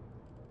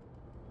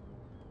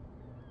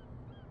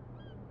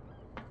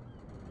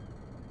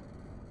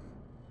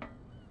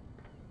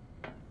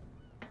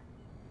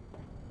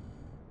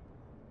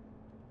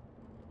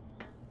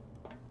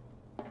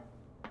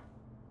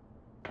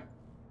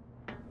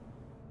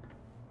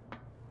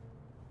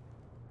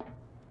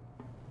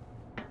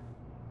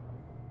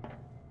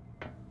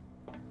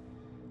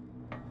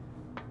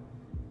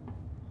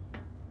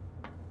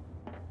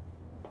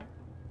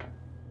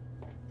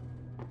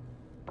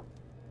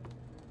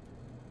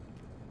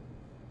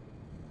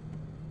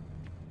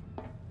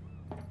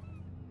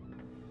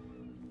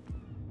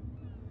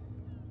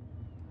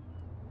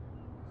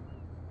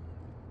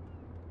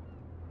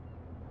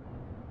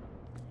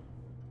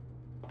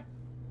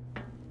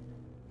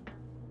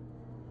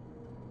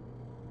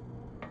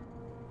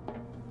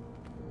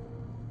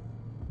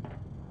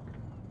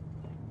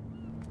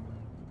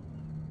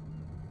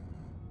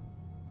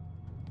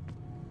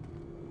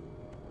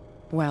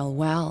 Well,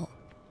 well.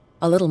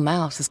 A little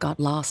mouse has got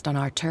lost on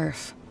our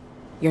turf.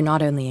 You're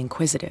not only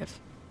inquisitive,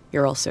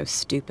 you're also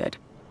stupid.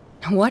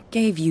 What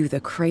gave you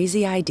the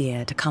crazy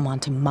idea to come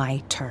onto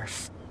my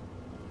turf?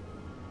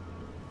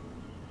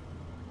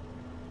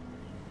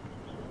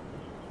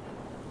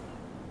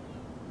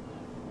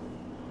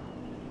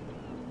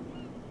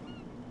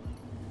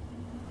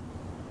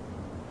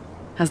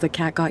 Has the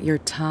cat got your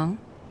tongue?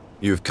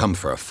 You've come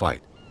for a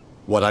fight.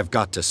 What I've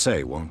got to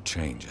say won't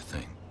change a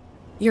thing.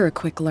 You're a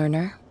quick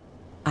learner.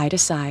 I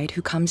decide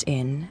who comes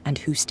in and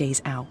who stays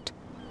out.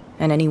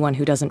 And anyone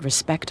who doesn't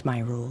respect my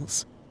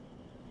rules,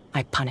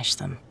 I punish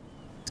them.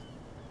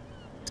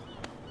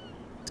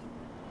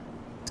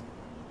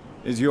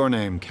 Is your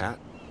name Cat?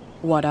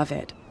 What of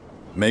it?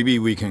 Maybe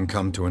we can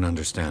come to an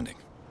understanding.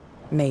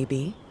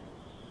 Maybe.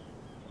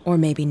 Or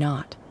maybe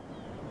not.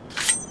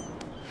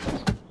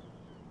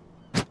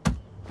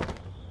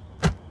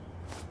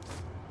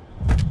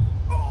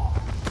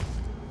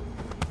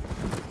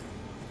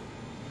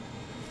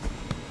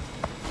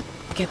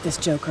 Get this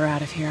joker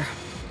out of here.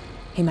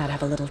 He might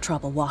have a little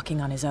trouble walking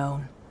on his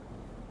own.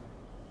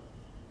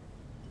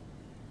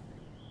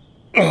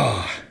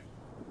 Oh,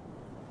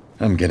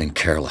 I'm getting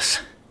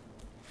careless.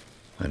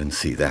 I didn't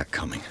see that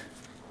coming.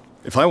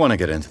 If I want to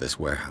get into this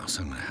warehouse,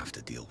 I'm gonna have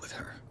to deal with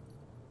her.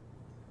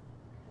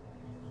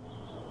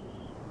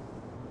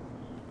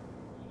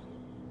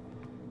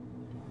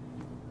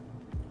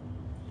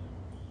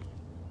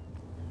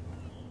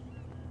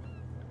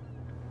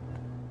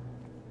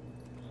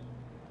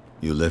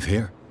 You live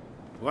here?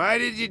 Why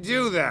did you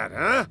do that,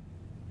 huh?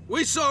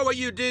 We saw what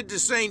you did to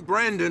St.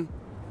 Brendan.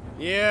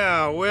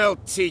 Yeah, we'll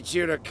teach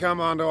you to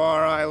come onto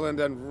our island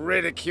and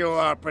ridicule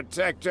our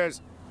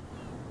protectors.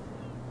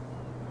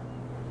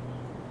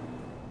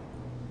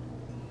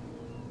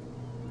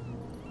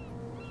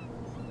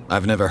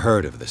 I've never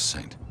heard of this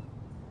saint.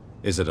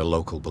 Is it a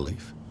local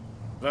belief?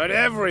 But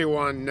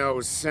everyone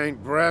knows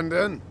St.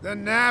 Brendan, the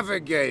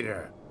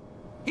Navigator.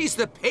 He's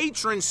the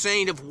patron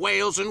saint of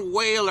whales and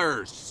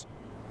whalers.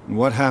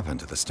 What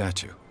happened to the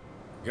statue?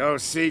 Go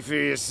see for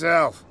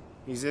yourself.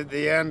 He's at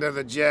the end of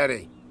the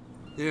jetty.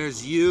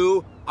 There's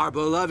you, our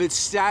beloved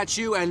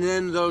statue, and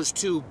then those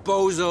two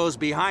bozos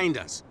behind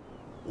us.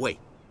 Wait,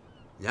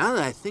 now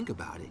that I think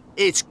about it,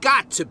 it's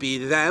got to be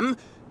them.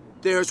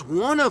 There's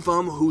one of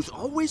them who's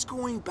always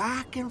going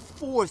back and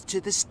forth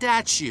to the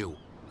statue.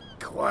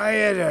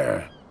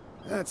 Quieter.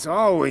 That's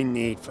all we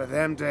need for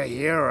them to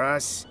hear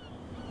us.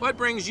 What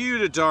brings you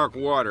to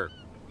Darkwater?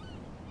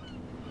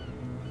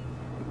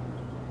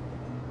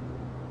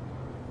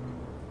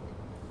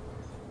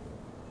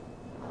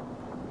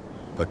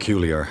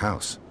 Peculiar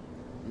house.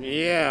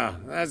 Yeah,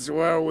 that's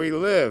where we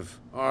live.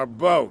 Our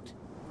boat.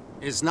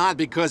 It's not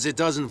because it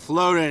doesn't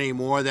float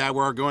anymore that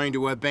we're going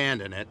to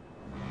abandon it.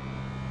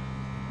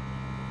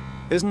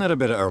 Isn't it a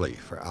bit early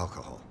for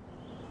alcohol?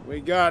 We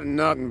got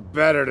nothing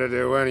better to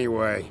do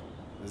anyway.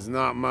 There's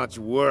not much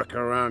work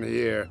around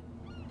here.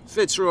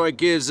 Fitzroy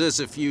gives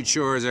us a few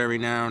chores every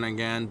now and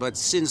again, but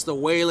since the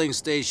whaling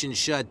station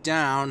shut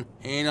down,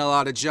 ain't a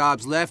lot of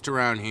jobs left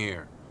around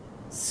here.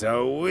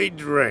 So we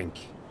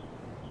drink.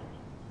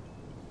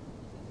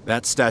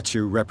 That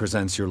statue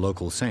represents your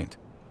local saint.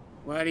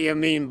 What do you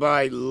mean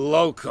by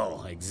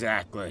local,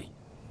 exactly?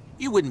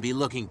 You wouldn't be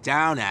looking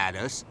down at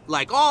us,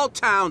 like all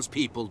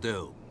townspeople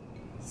do.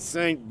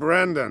 St.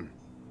 Brendan.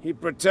 He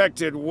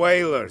protected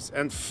whalers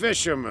and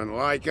fishermen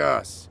like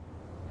us.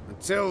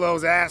 Until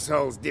those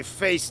assholes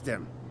defaced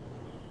him.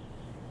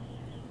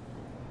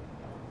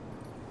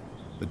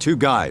 The two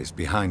guys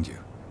behind you.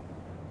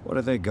 What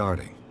are they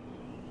guarding?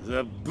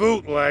 The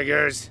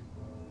bootleggers.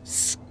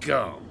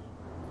 Scum.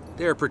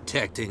 They're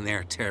protecting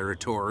their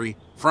territory.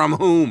 From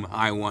whom,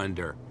 I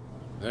wonder?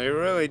 They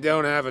really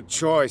don't have a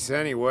choice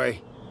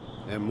anyway.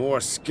 They're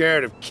more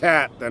scared of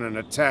Cat than an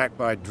attack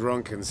by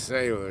drunken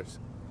sailors.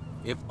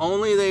 If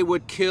only they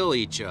would kill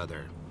each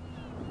other.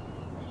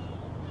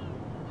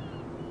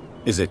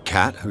 Is it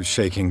Cat who's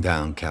shaking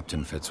down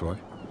Captain Fitzroy?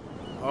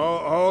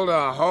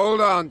 Oh,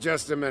 hold on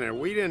just a minute.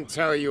 We didn't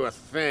tell you a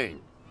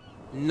thing.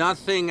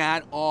 Nothing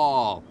at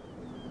all.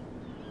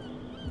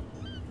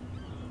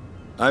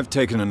 I've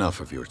taken enough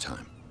of your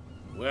time.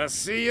 We'll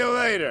see you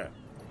later.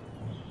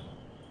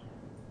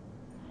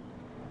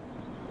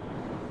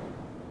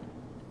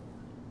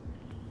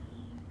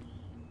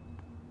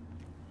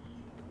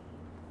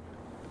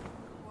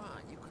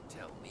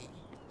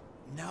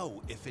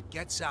 No, if it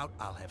gets out,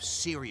 I'll have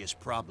serious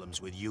problems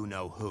with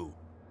you-know-who.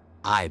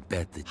 I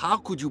bet that. How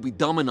could you be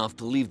dumb enough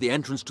to leave the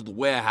entrance to the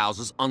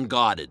warehouses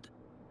unguarded?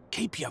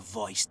 Keep your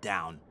voice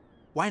down.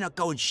 Why not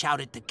go and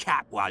shout at the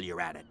cat while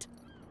you're at it?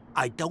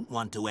 I don't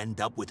want to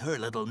end up with her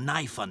little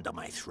knife under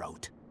my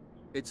throat.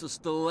 It's a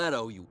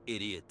stiletto, you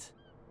idiot.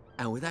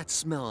 And with that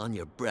smell on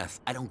your breath,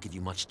 I don't give you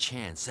much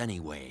chance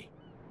anyway.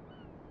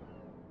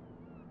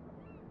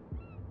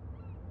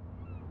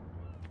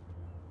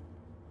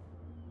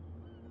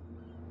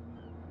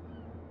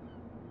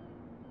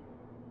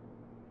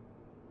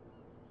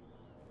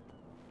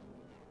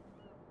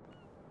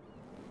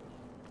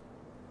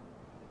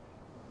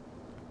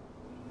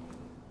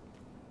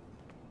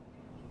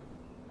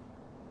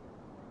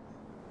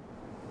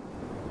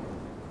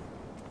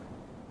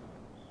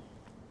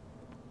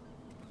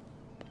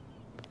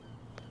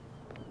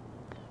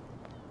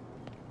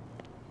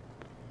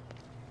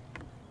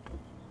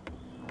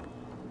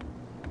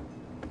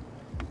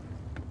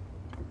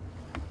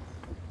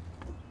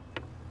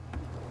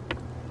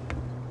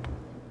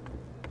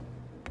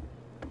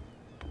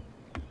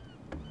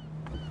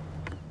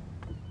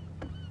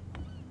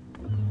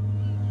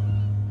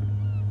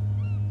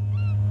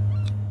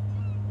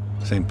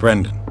 St.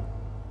 Brendan,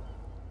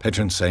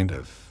 patron saint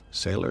of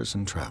sailors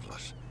and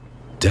travelers.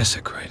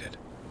 Desecrated.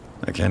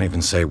 I can't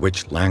even say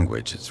which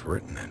language it's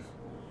written in.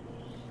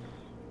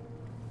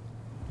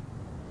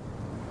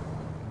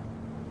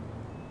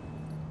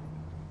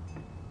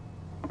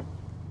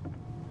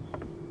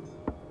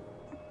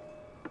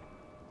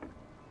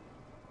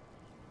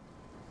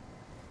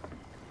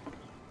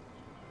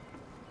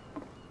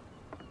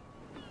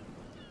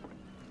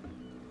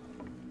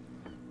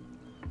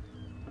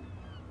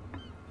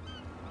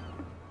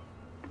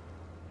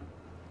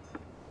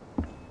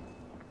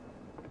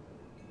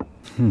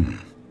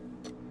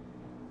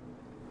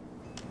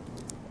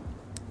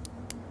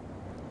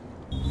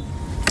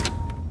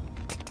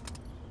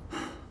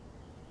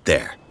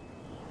 There.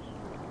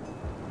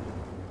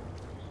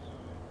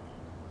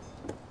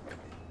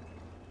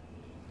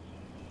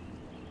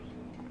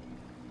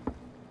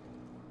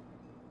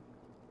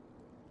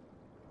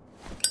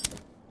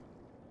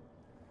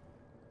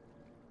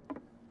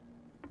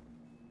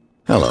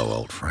 Hello,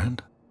 old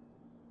friend.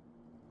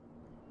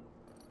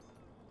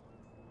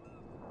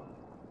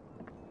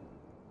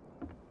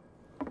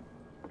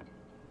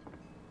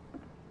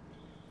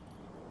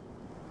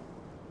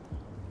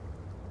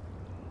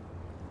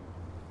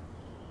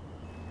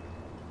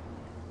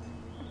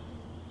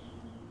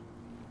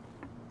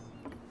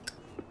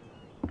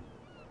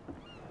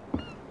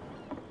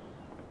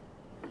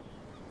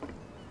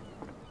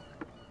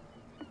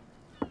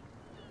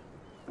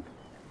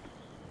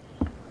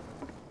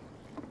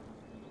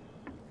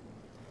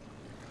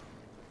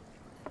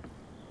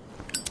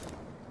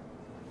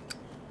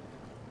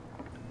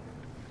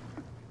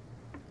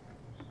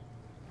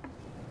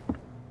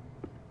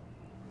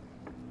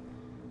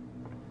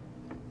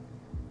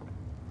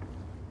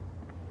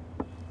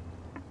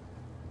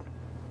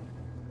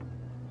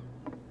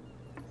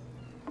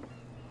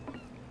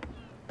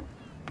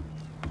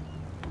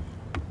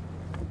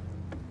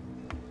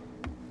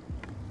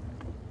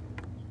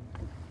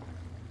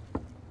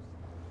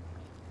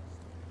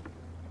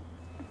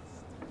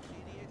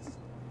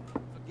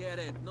 Forget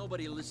it.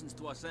 Nobody listens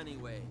to us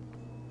anyway.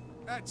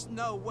 That's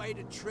no way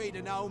to treat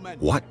an omen.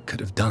 What could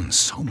have done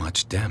so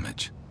much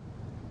damage?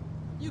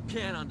 You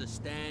can't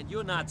understand.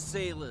 You're not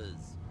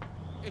sailors.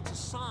 It's a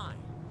sign.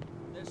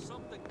 There's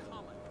something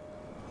coming.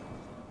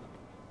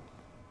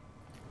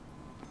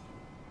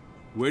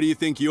 Where do you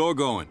think you're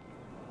going?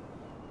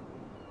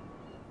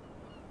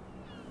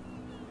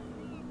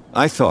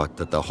 I thought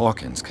that the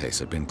Hawkins case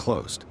had been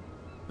closed.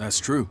 That's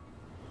true.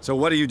 So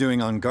what are you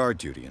doing on guard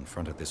duty in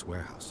front of this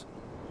warehouse?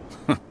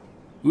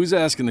 Who's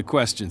asking the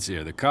questions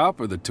here, the cop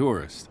or the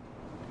tourist?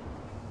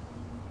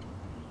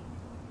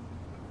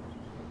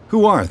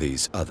 Who are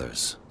these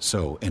others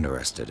so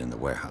interested in the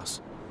warehouse?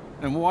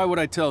 And why would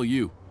I tell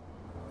you?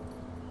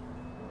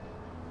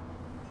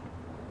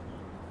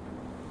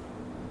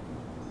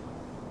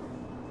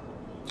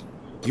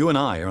 You and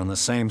I are on the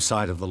same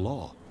side of the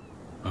law.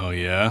 Oh,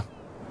 yeah?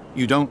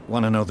 You don't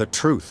want to know the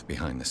truth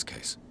behind this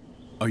case.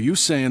 Are you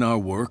saying our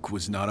work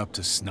was not up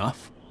to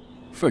snuff?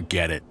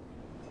 Forget it.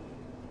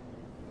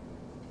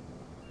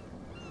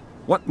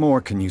 What more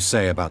can you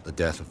say about the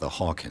death of the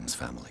Hawkins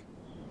family?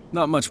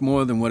 Not much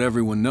more than what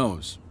everyone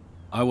knows.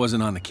 I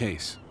wasn't on the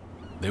case.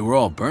 They were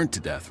all burnt to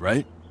death,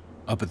 right?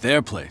 Up at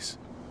their place.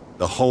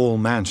 The whole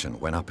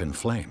mansion went up in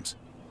flames.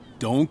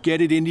 Don't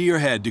get it into your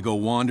head to go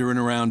wandering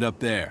around up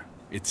there.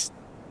 It's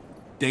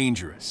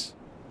dangerous.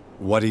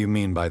 What do you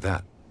mean by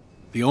that?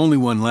 The only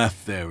one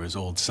left there is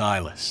old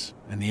Silas,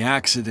 and the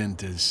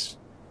accident has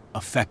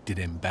affected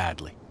him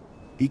badly.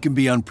 He can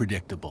be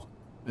unpredictable,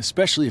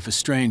 especially if a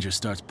stranger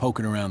starts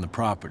poking around the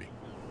property.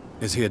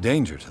 Is he a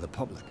danger to the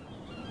public?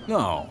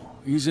 No,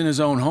 he's in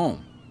his own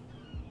home.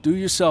 Do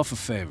yourself a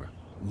favor.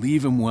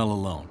 Leave him well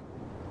alone.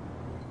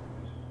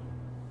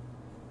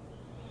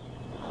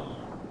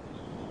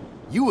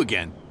 You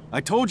again?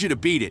 I told you to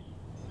beat it.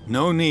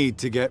 No need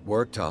to get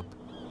worked up.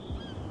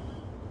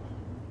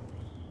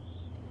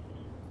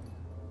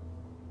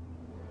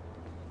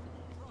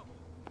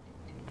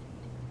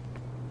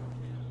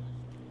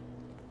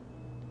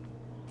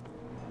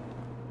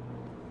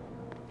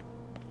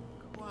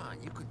 Come on,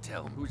 you could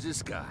tell him. Who's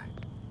this guy?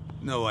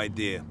 No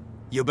idea.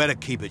 You better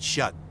keep it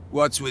shut.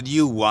 What's with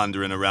you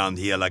wandering around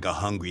here like a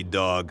hungry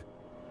dog?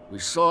 We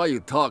saw you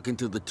talking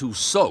to the two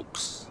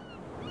soaks.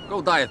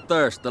 Go die of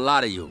thirst, the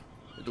lot of you.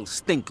 It'll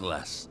stink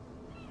less.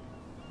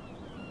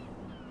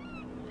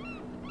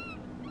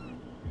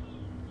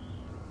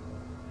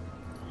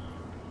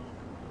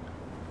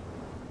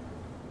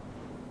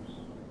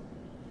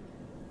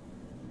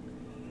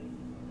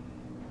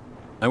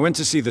 I went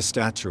to see the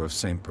statue of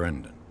St.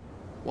 Brendan.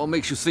 What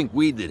makes you think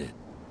we did it?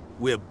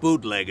 We're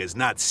bootleggers,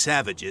 not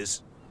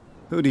savages.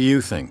 Who do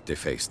you think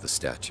defaced the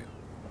statue?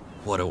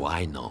 What do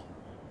I know?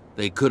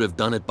 They could have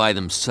done it by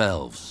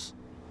themselves.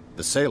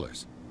 The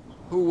sailors?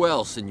 Who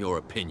else, in your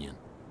opinion?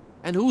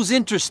 And who's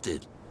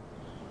interested?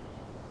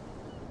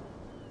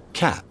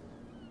 Kat.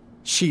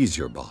 She's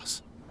your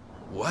boss.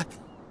 What?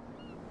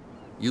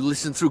 You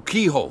listen through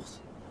keyholes?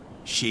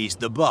 She's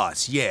the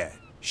boss, yeah.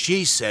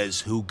 She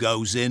says who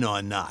goes in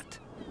or not.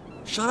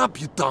 Shut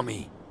up, you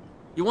dummy.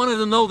 You wanted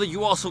to know that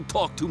you also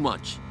talk too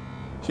much.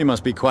 She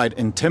must be quite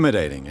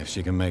intimidating if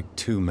she can make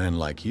two men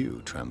like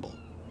you tremble.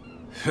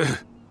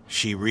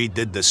 She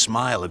redid the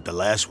smile of the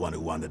last one who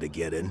wanted to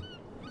get in.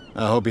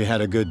 I hope he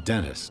had a good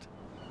dentist.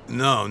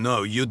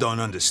 No, you don't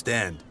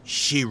understand.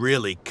 She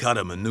really cut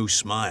him a new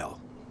smile.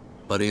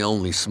 But he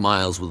only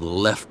smiles with the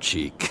left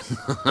cheek.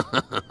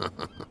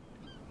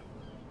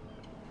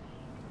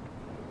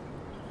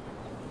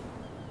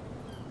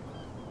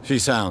 She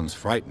sounds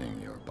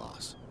frightening, your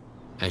boss.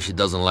 And she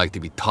doesn't like to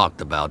be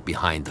talked about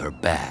behind her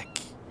back.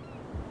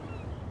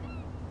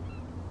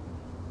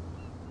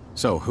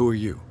 So, who are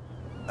you?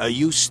 Are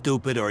you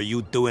stupid or are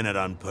you doing it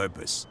on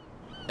purpose?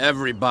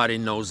 Everybody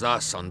knows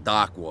us on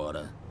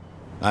Darkwater.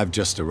 I've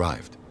just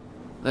arrived.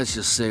 Let's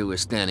just say we're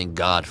standing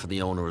guard for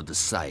the owner of the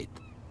site.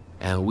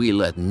 And we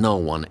let no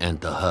one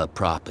enter her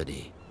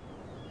property.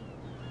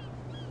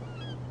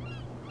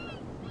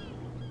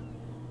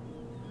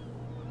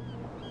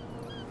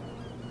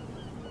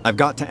 I've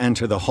got to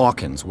enter the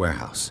Hawkins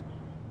warehouse.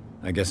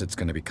 I guess it's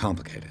going to be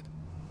complicated.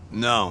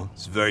 No,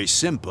 it's very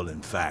simple,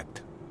 in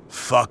fact.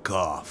 Fuck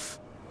off.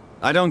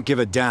 I don't give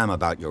a damn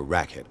about your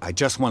racket. I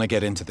just want to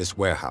get into this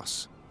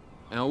warehouse.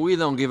 And we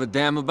don't give a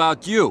damn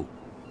about you.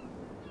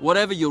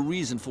 Whatever your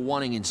reason for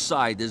wanting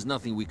inside, there's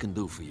nothing we can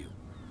do for you.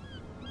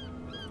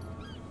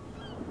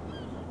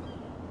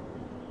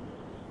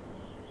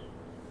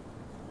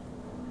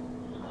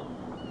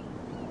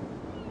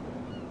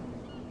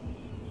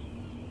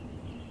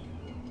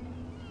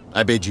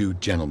 I bid you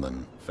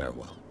gentlemen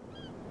farewell.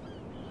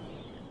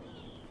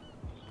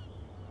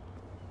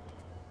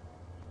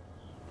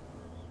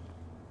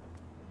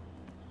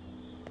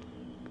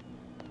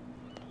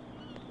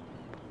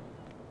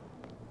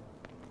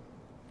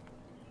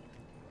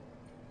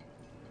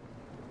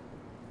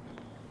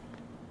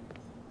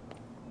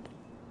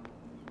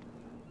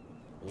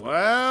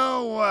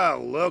 Well,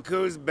 look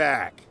who's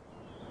back.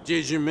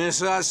 Did you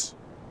miss us?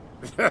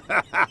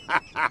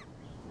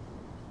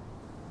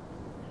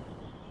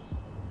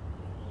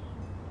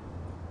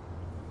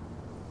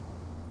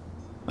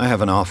 I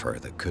have an offer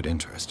that could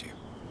interest you.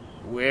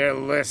 We're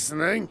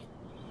listening.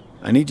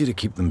 I need you to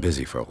keep them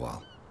busy for a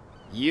while.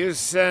 You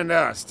send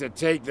us to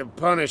take the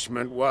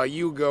punishment while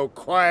you go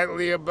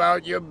quietly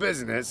about your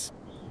business.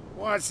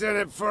 What's in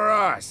it for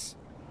us?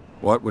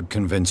 What would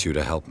convince you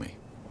to help me?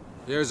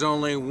 There's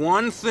only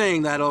one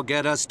thing that'll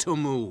get us to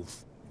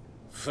move.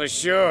 For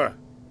sure.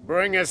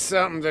 Bring us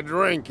something to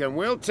drink and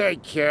we'll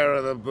take care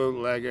of the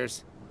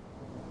bootleggers.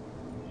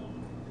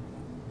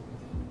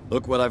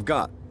 Look what I've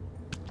got.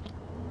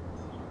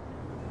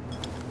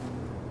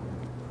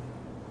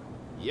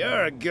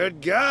 You're a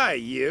good guy,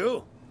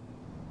 you.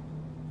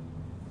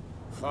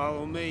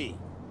 Follow me.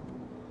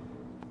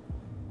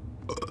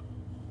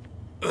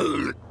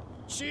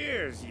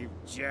 Cheers, you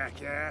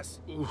jackass.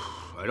 Oof,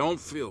 I don't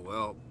feel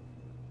well.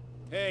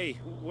 Hey,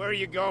 where are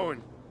you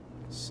going?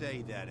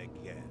 Say that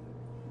again.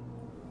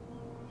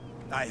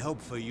 I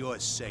hope for your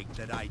sake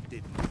that I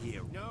didn't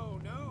hear. No,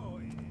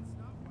 it's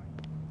not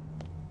right.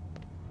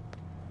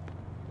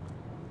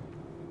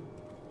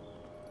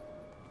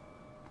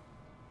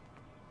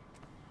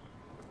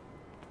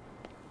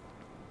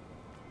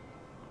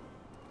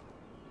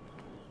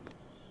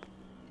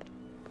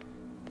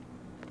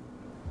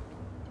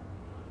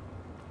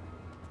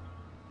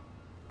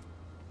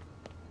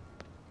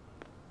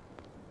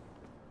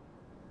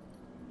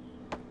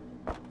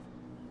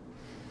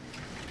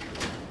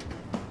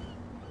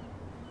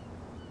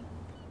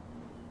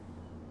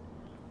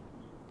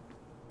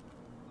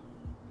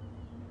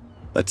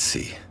 Let's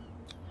see.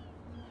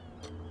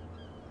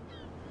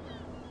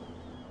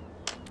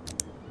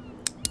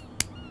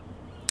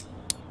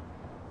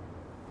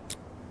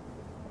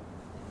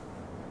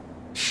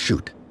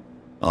 Shoot.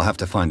 I'll have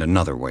to find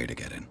another way to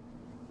get in.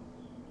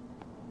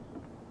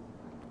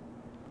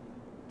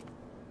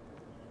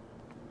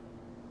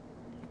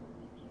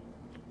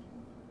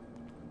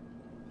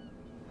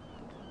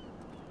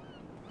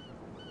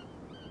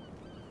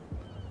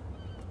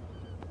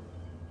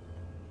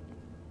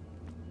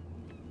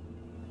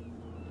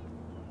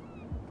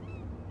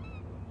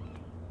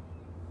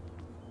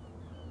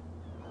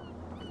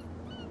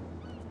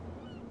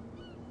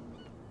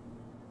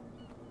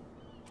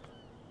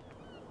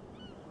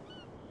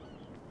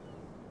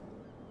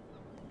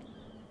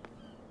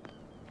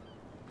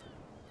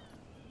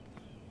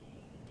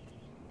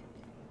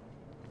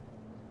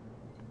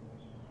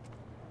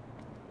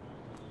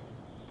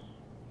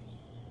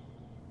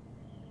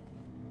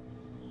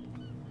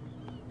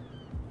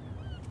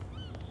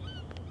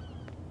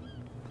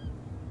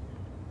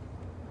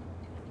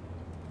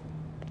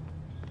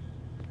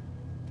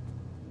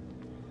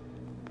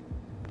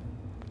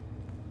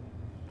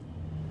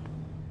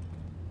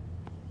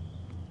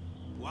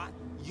 What?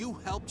 You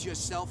helped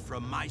yourself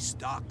from my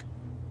stock?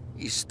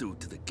 He's stewed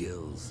to the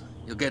gills.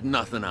 You'll get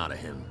nothing out of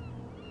him.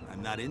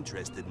 I'm not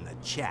interested in a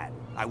chat.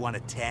 I want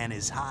to tan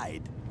his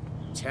hide.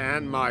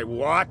 Tan my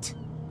what?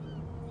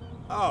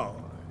 Oh,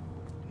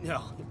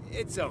 no,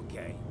 it's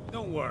okay.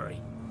 Don't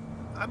worry.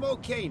 I'm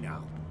okay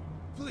now.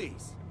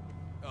 Please.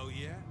 Oh,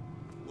 yeah?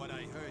 What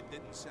I heard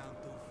didn't sound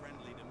too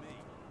friendly to me.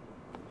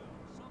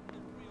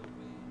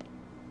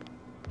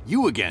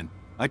 You again.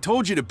 I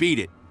told you to beat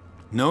it.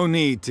 No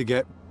need to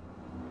get...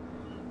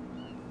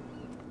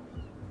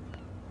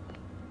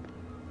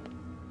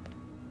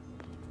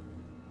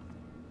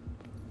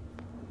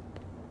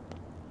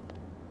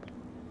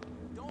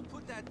 Don't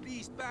put that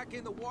beast back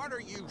in the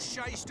water, you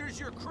shysters!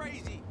 You're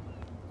crazy!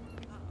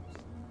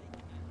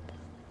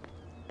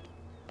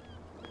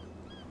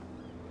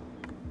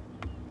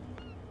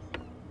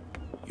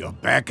 You're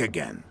back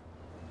again.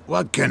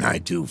 What can I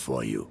do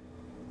for you?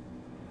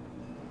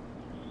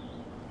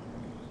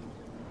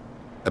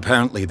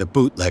 Apparently the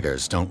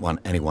bootleggers don't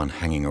want anyone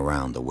hanging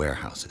around the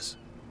warehouses.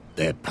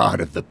 They're part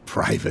of the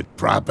private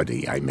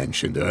property I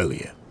mentioned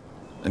earlier.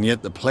 And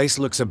yet the place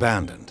looks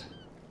abandoned.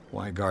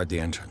 Why guard the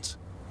entrance?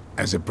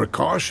 As a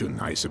precaution,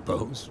 I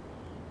suppose.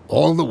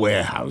 All the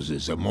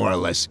warehouses are more or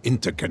less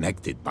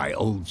interconnected by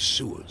old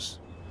sewers.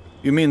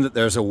 You mean that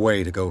there's a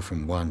way to go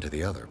from one to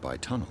the other by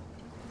tunnel?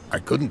 I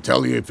couldn't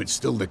tell you if it's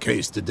still the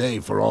case today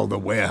for all the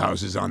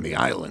warehouses on the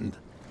island,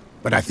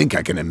 but I think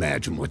I can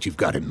imagine what you've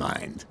got in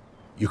mind.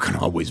 You can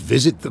always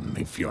visit them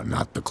if you're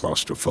not the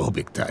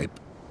claustrophobic type.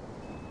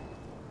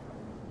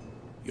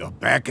 You're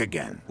back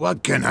again.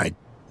 What can I...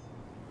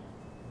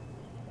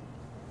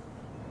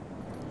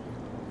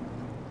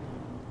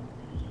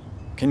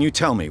 Can you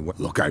tell me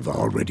what... Look, I've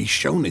already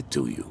shown it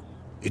to you.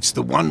 It's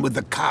the one with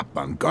the cop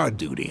on guard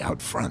duty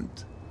out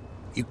front.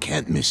 You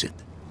can't miss it.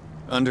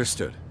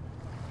 Understood.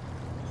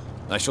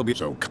 I shall be...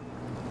 So...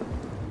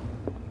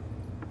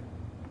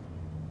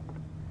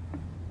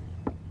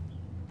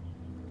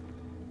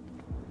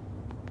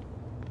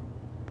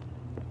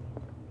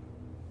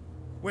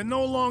 We're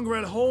no longer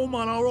at home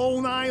on our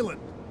own island.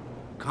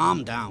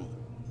 Calm down.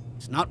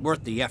 It's not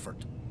worth the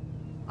effort.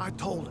 I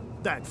told him,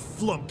 that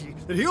flunky,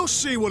 that he'll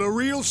see what a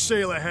real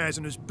sailor has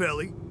in his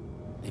belly.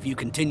 If you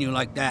continue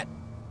like that,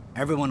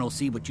 everyone will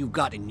see what you've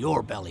got in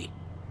your belly.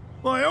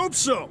 I hope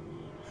so.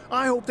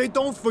 I hope they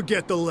don't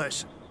forget the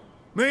lesson.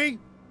 Me?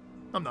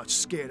 I'm not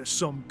scared of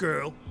some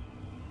girl.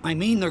 I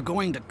mean they're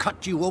going to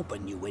cut you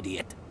open, you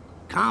idiot.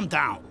 Calm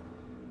down.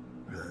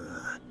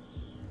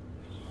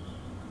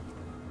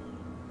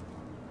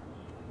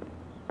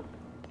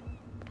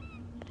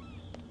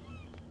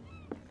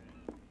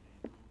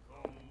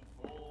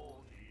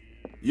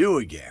 You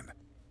again.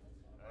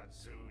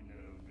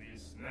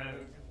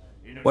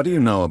 What do you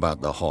know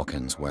about the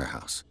Hawkins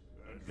warehouse?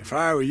 If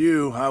I were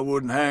you, I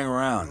wouldn't hang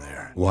around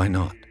there. Why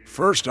not?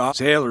 First off,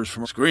 sailors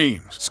from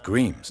Screams.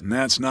 Screams? And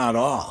that's not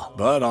all.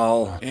 But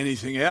all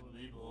anything else.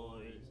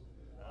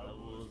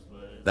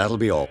 That'll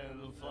be all.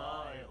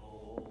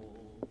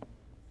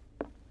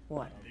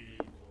 What?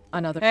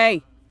 Another...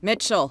 Hey,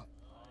 Mitchell.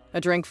 A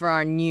drink for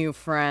our new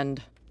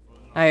friend.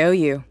 I owe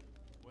you.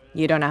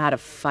 You don't know how to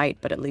fight,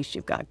 but at least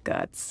you've got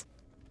guts.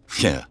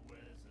 Yeah.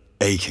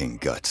 Aching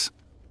guts.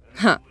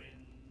 Huh.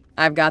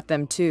 I've got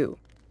them too.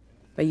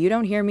 But you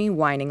don't hear me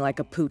whining like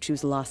a pooch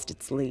who's lost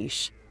its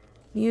leash.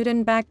 You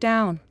didn't back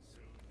down.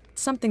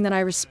 It's something that I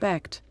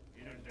respect.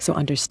 So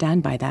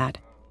understand by that,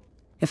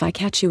 if I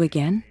catch you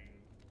again,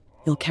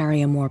 you'll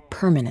carry a more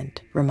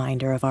permanent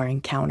reminder of our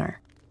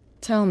encounter.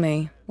 Tell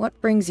me, what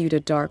brings you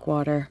to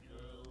Darkwater?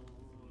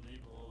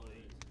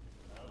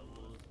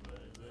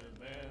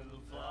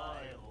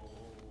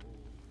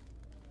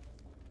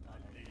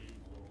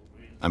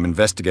 I'm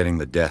investigating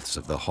the deaths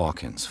of the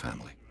Hawkins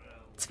family.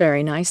 It's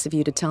very nice of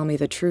you to tell me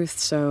the truth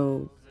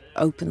so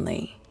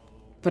openly,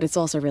 but it's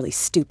also really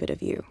stupid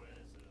of you.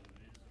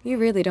 You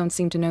really don't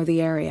seem to know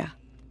the area.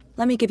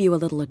 Let me give you a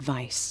little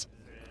advice.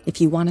 If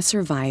you want to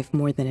survive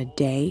more than a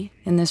day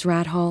in this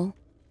rat hole,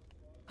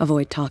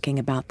 avoid talking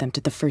about them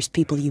to the first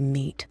people you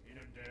meet.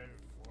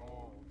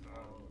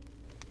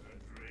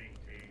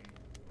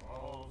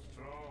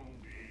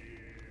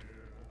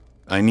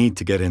 I need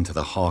to get into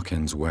the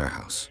Hawkins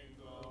warehouse.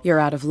 You're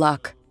out of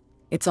luck.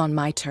 It's on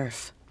my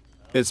turf.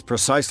 It's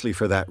precisely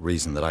for that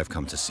reason that I've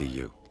come to see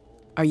you.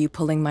 Are you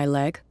pulling my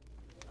leg?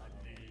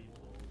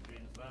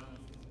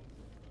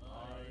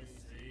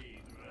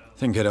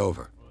 Think it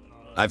over.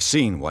 I've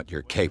seen what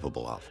you're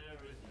capable of.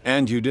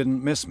 And you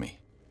didn't miss me.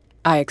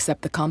 I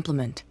accept the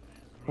compliment.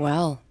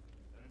 Well,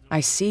 I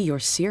see you're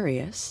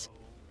serious.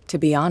 To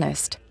be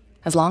honest,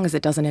 as long as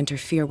it doesn't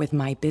interfere with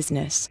my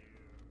business,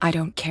 I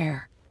don't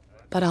care.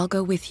 But I'll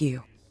go with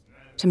you,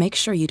 to make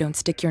sure you don't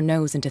stick your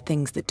nose into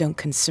things that don't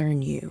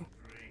concern you.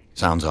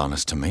 Sounds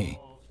honest to me.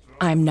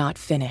 I'm not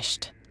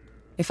finished.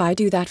 If I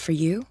do that for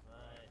you,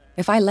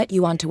 if I let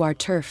you onto our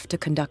turf to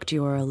conduct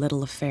your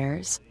little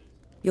affairs,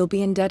 you'll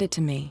be indebted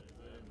to me,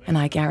 and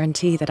I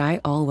guarantee that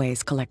I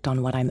always collect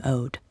on what I'm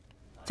owed.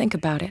 Think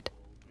about it.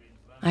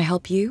 I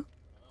help you,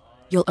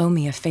 you'll owe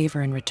me a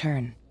favor in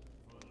return.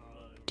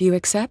 Do you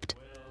accept?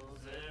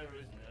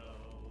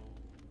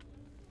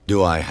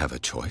 Do I have a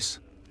choice?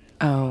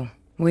 Oh,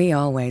 we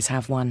always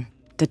have one,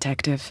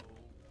 Detective.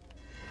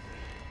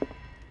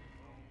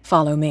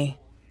 Follow me.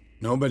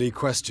 Nobody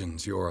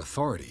questions your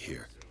authority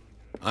here.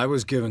 I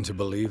was given to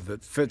believe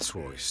that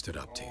Fitzroy stood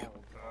up to you.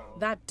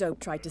 That dope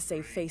tried to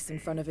save face in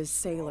front of his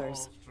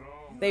sailors.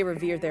 They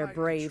revere their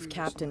brave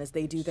captain as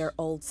they do their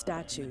old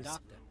statues.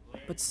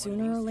 But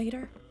sooner or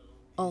later,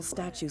 all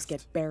statues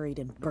get buried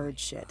in bird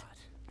shit,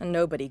 and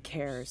nobody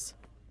cares.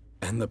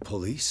 And the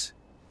police?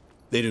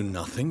 They do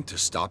nothing to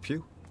stop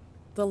you?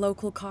 The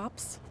local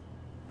cops?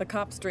 The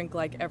cops drink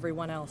like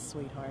everyone else,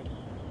 sweetheart.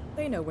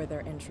 They know where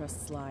their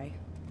interests lie.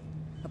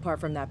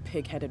 Apart from that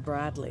pig-headed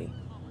Bradley,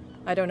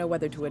 I don't know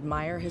whether to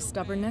admire his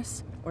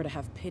stubbornness or to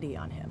have pity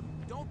on him.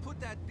 Don't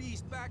put that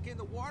beast back in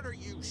the water,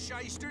 you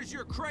shysters!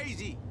 You're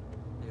crazy!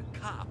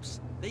 They're cops.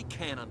 They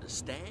can't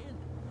understand.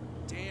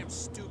 Damn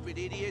stupid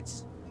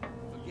idiots.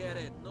 Forget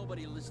it.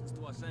 Nobody listens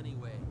to us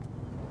anyway.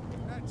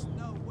 That's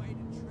no way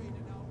to treat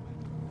an old man.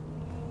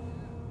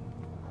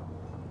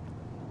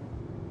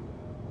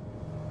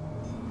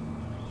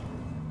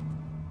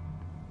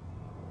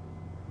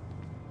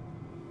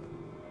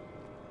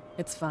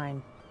 It's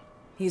fine.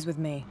 He's with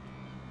me.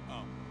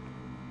 Oh.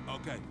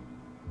 Okay.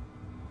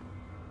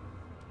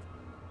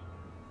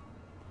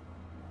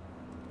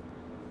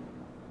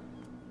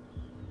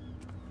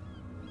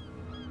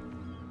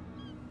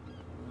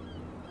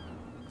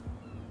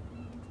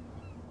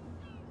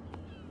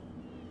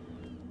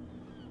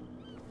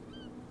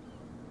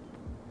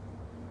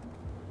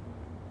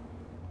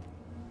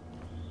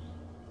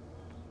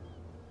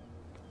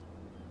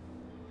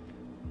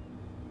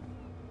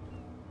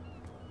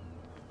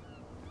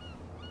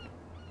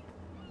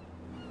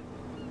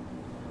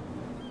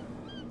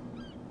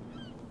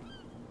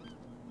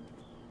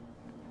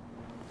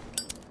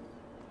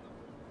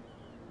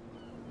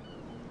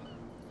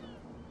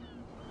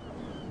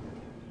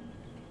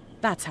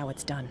 That's how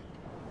it's done.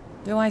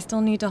 Do I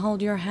still need to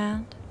hold your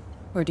hand?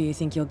 Or do you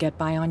think you'll get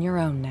by on your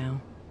own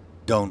now?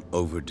 Don't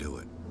overdo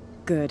it.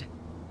 Good.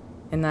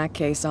 In that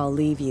case, I'll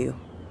leave you.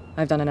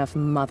 I've done enough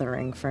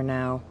mothering for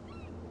now.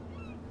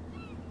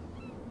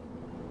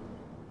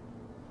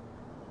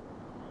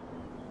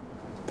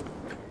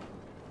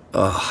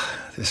 Ugh,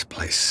 this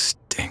place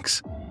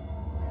stinks.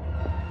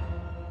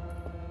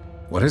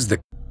 What is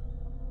the...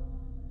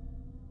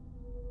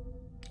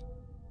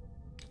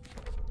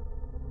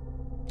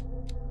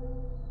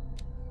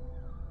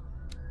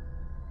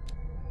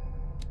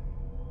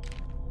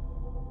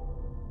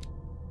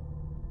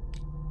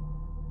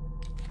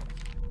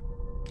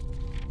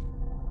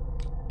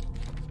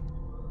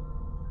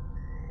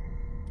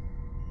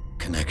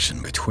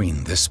 connection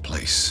between this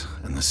place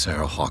and the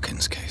Sarah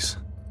Hawkins case?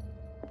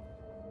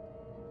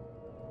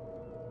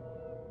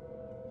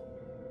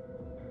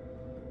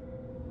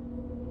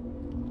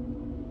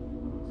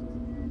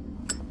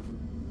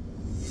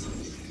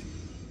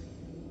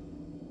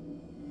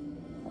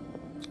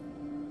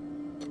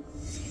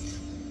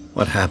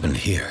 What happened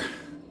here?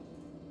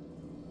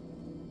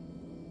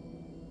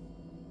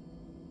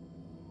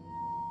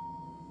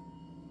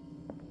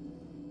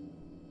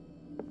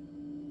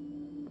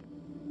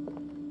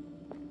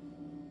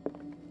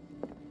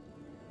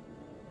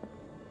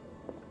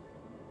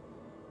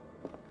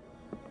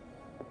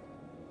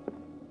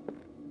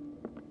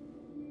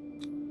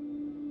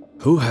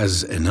 Who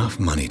has enough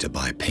money to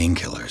buy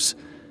painkillers,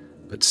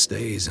 but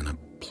stays in a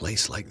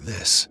place like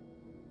this?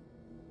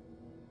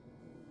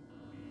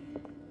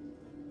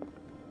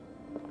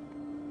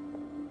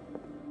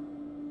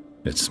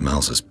 It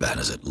smells as bad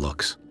as it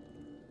looks.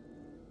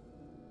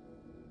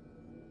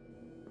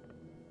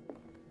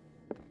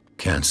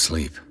 Can't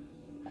sleep.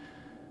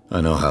 I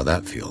know how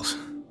that feels.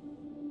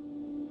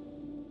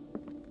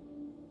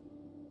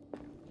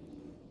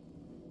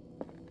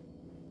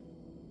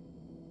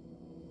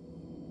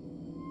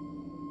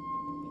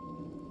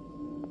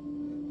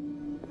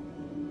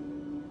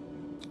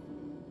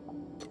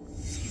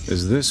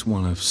 Is this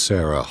one of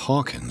Sarah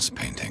Hawkins'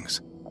 paintings?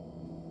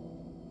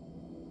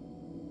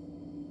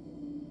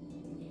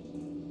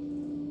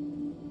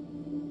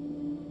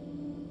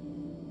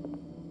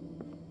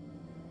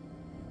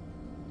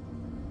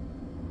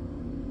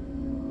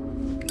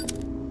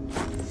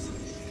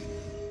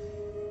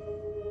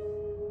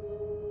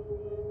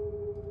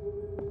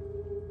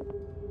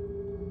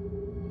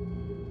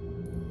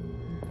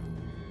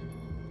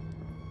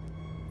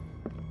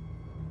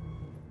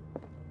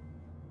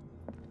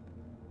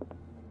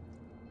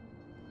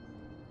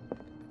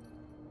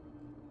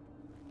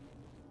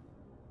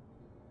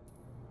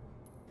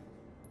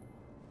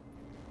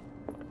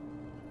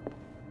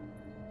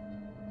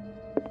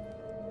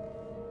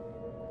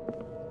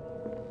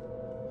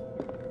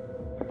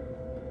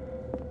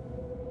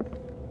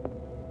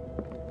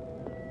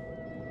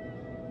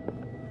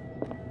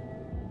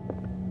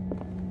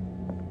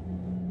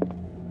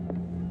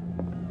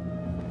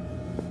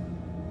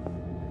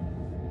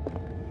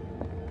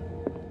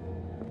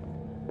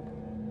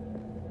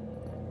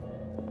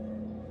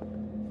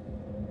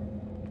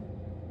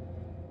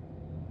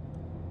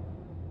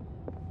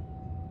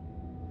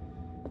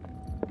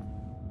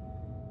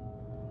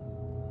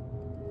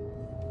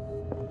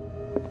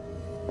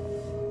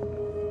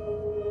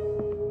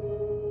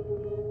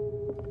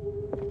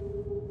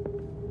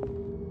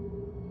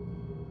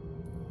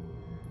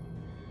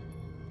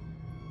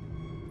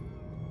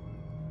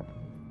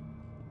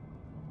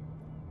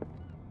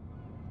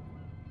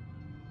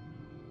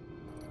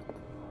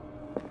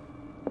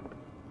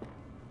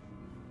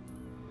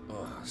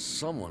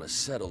 Someone has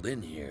settled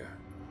in here.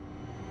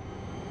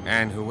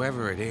 And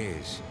whoever it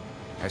is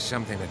has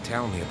something to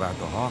tell me about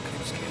the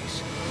Hawkins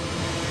case.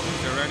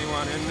 Is there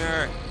anyone in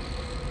there?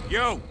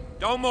 You!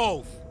 Don't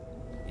move!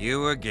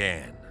 You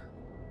again.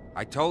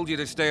 I told you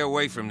to stay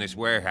away from this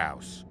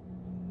warehouse.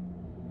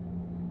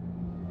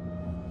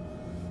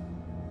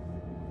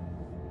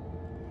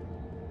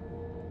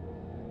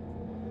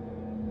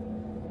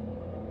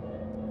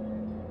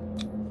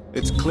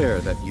 It's clear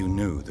that you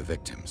knew the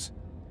victims.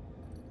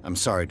 I'm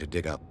sorry to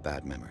dig up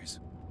bad memories.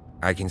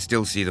 I can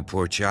still see the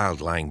poor child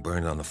lying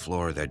burned on the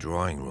floor of their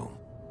drawing room.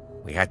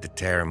 We had to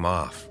tear him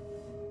off.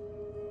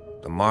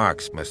 The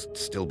marks must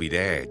still be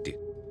there.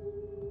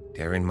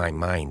 They're in my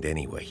mind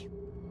anyway.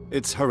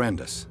 It's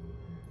horrendous.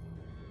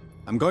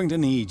 I'm going to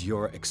need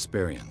your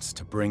experience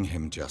to bring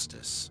him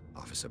justice,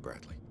 Officer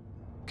Bradley.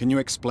 Can you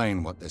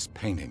explain what this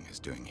painting is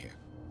doing here?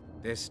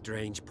 This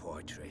strange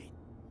portrait.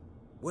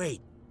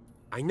 Wait,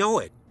 I know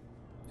it.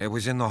 It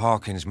was in the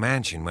Hawkins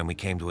mansion when we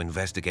came to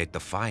investigate the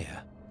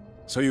fire.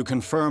 So you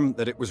confirm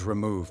that it was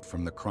removed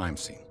from the crime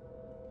scene?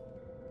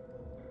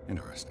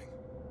 Interesting.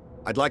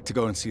 I'd like to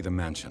go and see the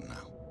mansion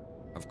now.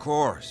 Of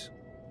course.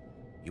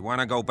 You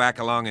want to go back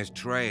along his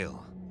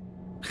trail?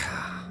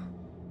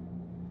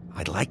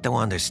 I'd like to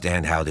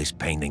understand how this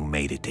painting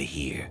made it to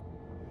here.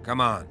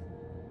 Come on.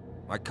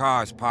 My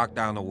car's parked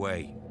down the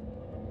way.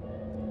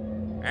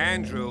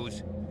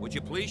 Andrews, would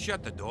you please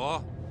shut the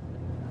door?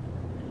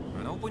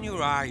 And open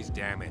your eyes,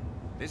 damn it.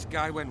 This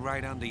guy went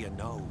right under your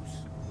nose.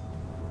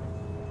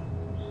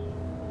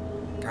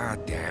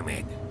 God damn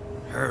it.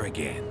 Her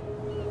again.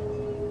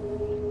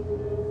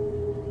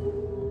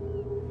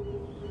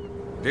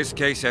 This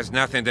case has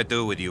nothing to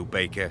do with you,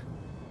 Baker.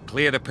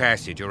 Clear the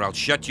passage or I'll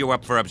shut you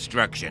up for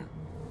obstruction.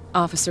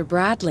 Officer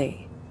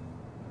Bradley,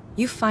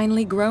 you've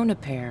finally grown a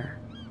pair.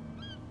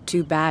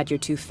 Too bad you're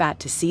too fat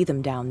to see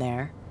them down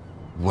there.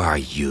 Why,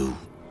 you?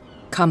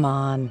 Come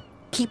on,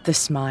 keep the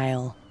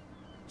smile.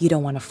 You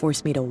don't want to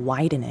force me to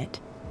widen it.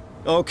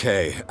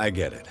 Okay, I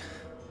get it.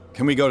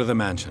 Can we go to the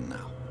mansion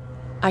now?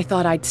 I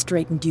thought I'd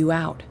straightened you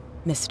out,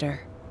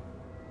 mister.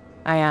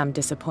 I am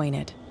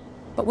disappointed,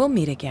 but we'll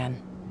meet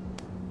again.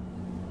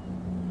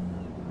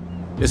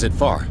 Is it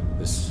far,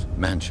 this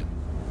mansion?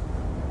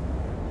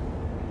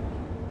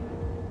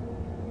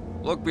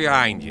 Look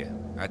behind you,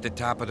 at the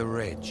top of the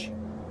ridge.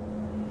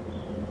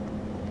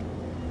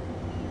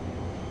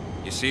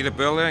 You see the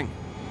building?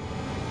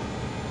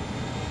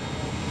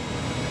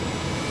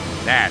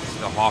 That's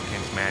the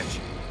Hawkins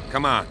mansion.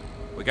 Come on,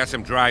 we got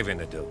some driving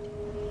to do.